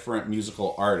a different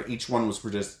musical artist. Each one was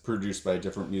produced by a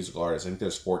different musical artist. I think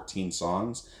there's 14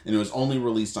 songs, and it was only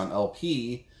released on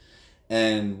LP.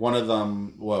 And one of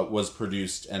them was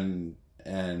produced, and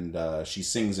she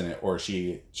sings in it, or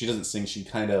she doesn't sing. She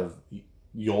kind of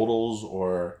yodels,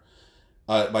 or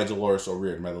by Dolores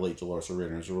O'Riordan, by the late Dolores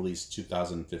O'Riordan. It was released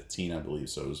 2015, I believe,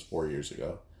 so it was 4 years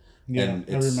ago. Yeah, and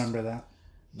I remember that.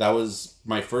 That was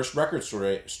my first Record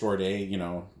Store Day.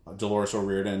 Dolores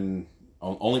O'Riordan,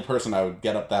 only person I would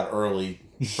get up that early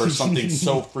for something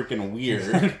so freaking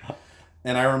weird.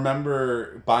 And I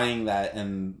remember buying that,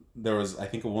 and there was, I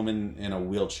think, a woman in a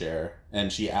wheelchair,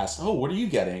 and she asked, "Oh, what are you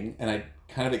getting?" And I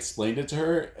kind of explained it to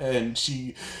her, and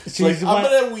she's like, "I'm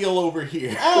gonna wheel over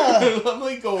here. I'm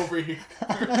gonna go over here.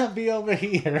 I'm gonna be over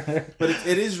here." But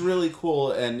it is really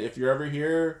cool, and if you're ever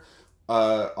here,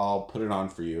 I'll put it on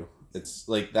for you. It's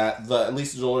like that. At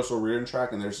least the Dolores O'Riordan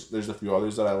track, and there's a few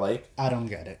others that I like. I don't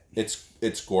get it.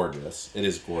 It's gorgeous. It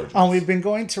is gorgeous. We've been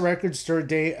going to Record Store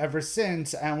Day ever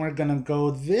since, and we're gonna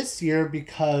go this year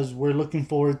because we're looking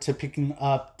forward to picking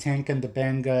up Tank and the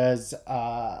Bangas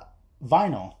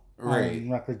vinyl on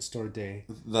Record Store Day.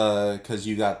 Because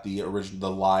you got the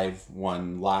live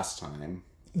one last time.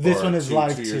 This one is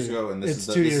live 2 years ago, and this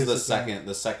is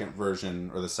the second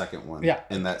version or the second one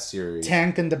in that series.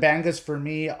 Tank and the Bangas for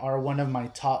me are one of my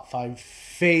top 5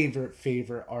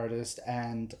 favorite artists,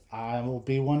 and I will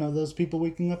be one of those people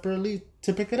waking up early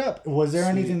to pick it up. Was there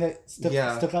anything that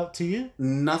stuck out to you?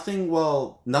 Nothing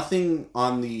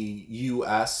on the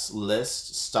US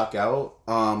list stuck out.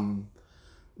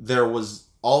 There was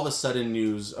all of a sudden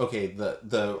news. Okay,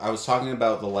 I was talking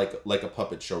about the like a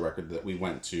puppet show record that we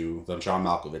went to, the John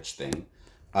Malkovich thing.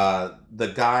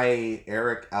 The guy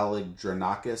Eric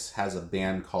Alexandrakis has a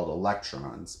band called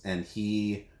Electrons, and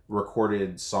he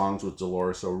recorded songs with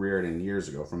Dolores O'Riordan years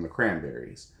ago from the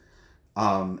Cranberries.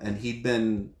 And he'd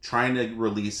been trying to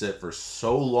release it for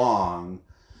so long.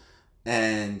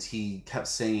 And he kept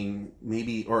saying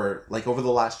over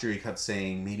the last year, he kept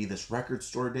saying maybe this Record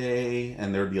Store Day,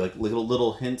 and there'd be like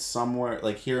little hints somewhere,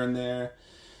 like here and there.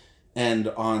 And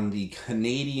on the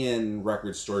Canadian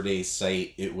Record Store Day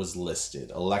site, it was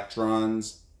listed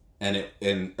Electrons, and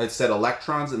it said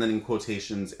Electrons, and then in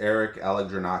quotations Eric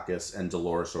Alexandrakis and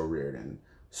Dolores O'Riordan.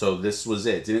 So this was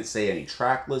it. Didn't say any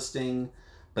track listing,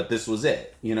 but this was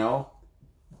it,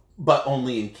 but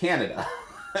only in Canada.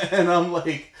 And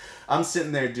I'm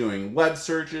sitting there doing web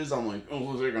searches. I'm like,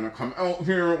 oh, they're going to come out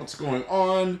here. What's going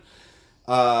on?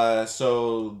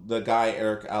 So the guy,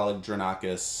 Eric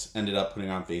Alexandrakis, ended up putting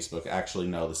on Facebook, actually,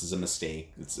 no, this is a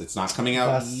mistake. It's not coming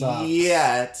out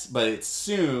yet, but it's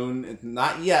soon.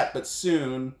 Not yet, but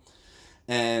soon.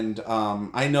 And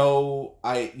I know,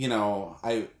 I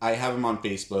have him on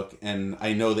Facebook, and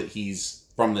I know that he's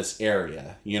from this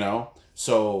area,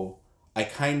 So I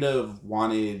kind of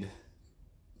wanted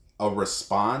a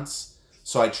response,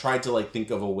 so I tried to think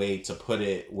of a way to put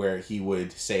it where he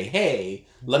would say, hey,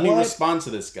 let me respond to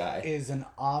this guy. Is an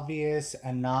obvious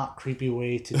and not creepy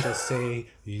way to just say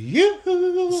you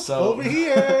over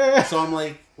here. So I'm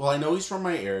like, well, I know he's from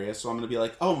my area, so I'm gonna be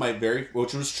like, oh,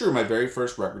 which was true, my very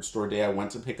first Record Store Day, I went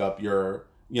to pick up your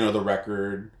the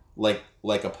record like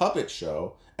a puppet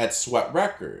show at Sweat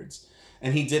Records.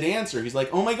 And he did answer. He's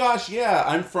like, oh my gosh, yeah,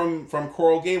 I'm from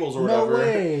Coral Gables or whatever. No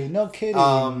way, no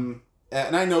kidding.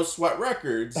 And I know Sweat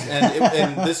Records,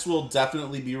 and this will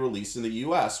definitely be released in the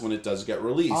U.S. when it does get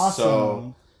released. Awesome.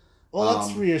 So, well,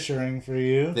 that's reassuring for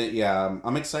you.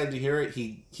 I'm excited to hear it.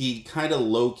 He kind of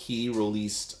low-key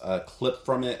released a clip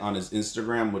from it on his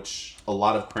Instagram, which a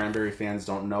lot of Cranberry fans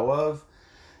don't know of,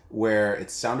 where it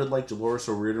sounded like Dolores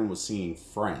O'Riordan was singing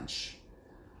French.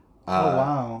 Oh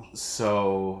wow!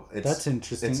 So that's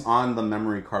interesting. It's on the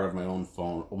memory card of my old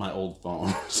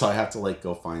phone, so I have to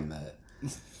go find that.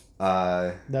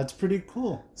 That's pretty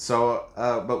cool. So,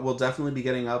 but we'll definitely be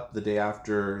getting up the day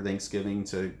after Thanksgiving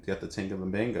to get the Tank and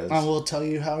the Bangas. And we'll tell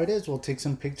you how it is. We'll take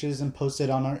some pictures and post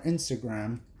it on our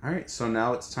Instagram. All right. So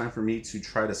now it's time for me to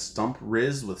try to stump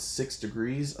Riz with 6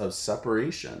 degrees of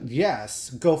separation. Yes,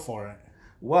 go for it.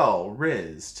 Well,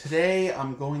 Riz, today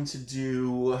I'm going to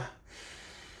do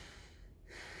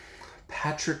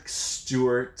Patrick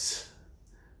Stewart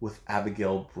with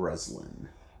Abigail Breslin.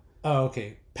 Oh,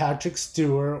 okay. Patrick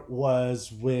Stewart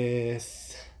was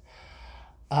with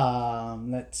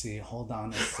let's see, hold on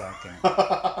a second.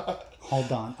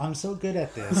 Hold on. I'm so good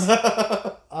at this.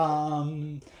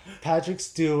 Patrick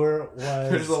Stewart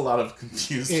was... There's a lot of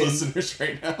confused listeners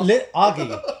right now.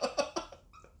 Augie.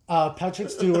 Patrick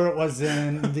Stewart was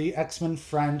in the X-Men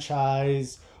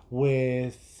franchise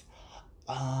with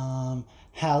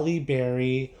Halle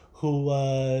Berry, who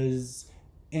was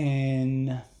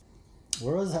in...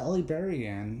 Where was Halle Berry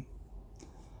in?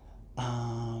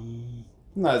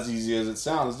 Not as easy as it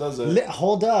sounds, does it?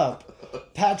 Hold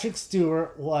up. Patrick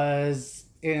Stewart was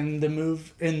in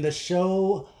the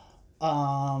show...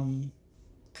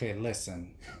 okay,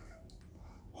 listen.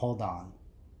 Hold on.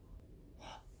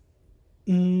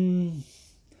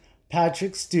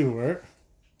 Patrick Stewart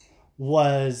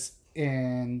was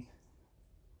in...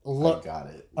 I got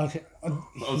it. Okay,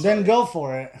 then go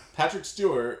for it. Patrick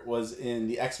Stewart was in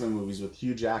the X-Men movies with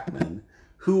Hugh Jackman,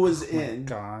 who was in...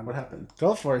 God. What happened?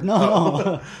 Go for it.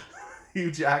 No.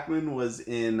 Hugh Jackman was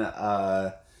in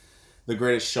The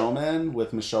Greatest Showman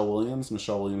with Michelle Williams.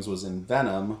 Michelle Williams was in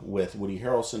Venom with Woody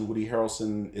Harrelson. Woody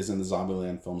Harrelson is in the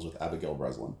Zombieland films with Abigail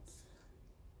Breslin.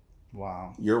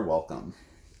 Wow. You're welcome.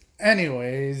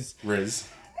 Anyways. Riz.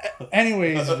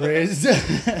 Anyways, Riz.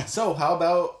 So, how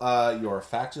about your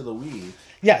fact of the week?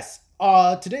 Yes.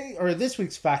 This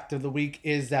week's fact of the week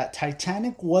is that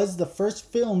Titanic was the first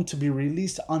film to be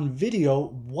released on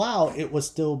video while it was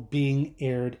still being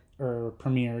aired or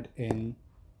premiered in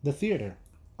the theater.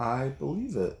 I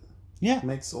believe it. Yeah.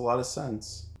 Makes a lot of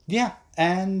sense. Yeah.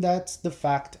 And that's the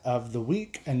fact of the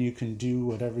week. And you can do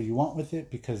whatever you want with it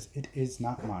because it is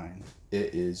not mine.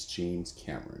 It is James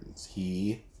Cameron's.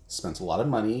 He spent a lot of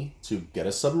money to get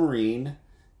a submarine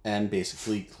and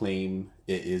basically claim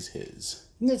it is his.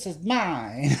 This is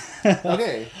mine.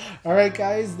 Okay. All right,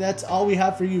 guys. That's all we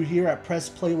have for you here at Press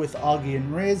Play with Augie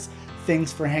and Riz.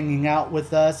 Thanks for hanging out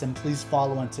with us, and please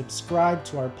follow and subscribe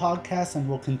to our podcast, and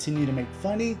we'll continue to make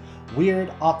funny,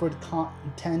 weird, awkward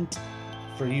content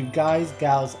for you guys,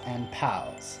 gals, and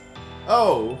pals.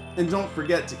 Oh, and don't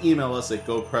forget to email us at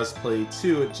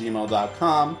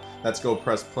gopressplay2@gmail.com. That's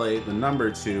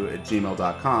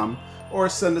gopressplay2@gmail.com. Or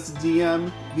send us a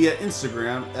DM via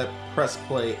Instagram at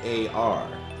PressPlayAR.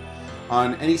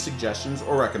 On any suggestions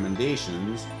or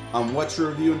recommendations on what to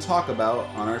review and talk about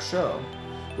on our show.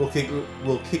 We'll kick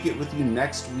it with you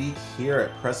next week here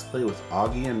at Press Play with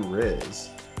Augie and Riz.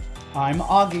 I'm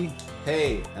Augie.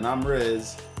 Hey, and I'm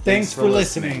Riz. Thanks for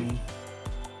listening.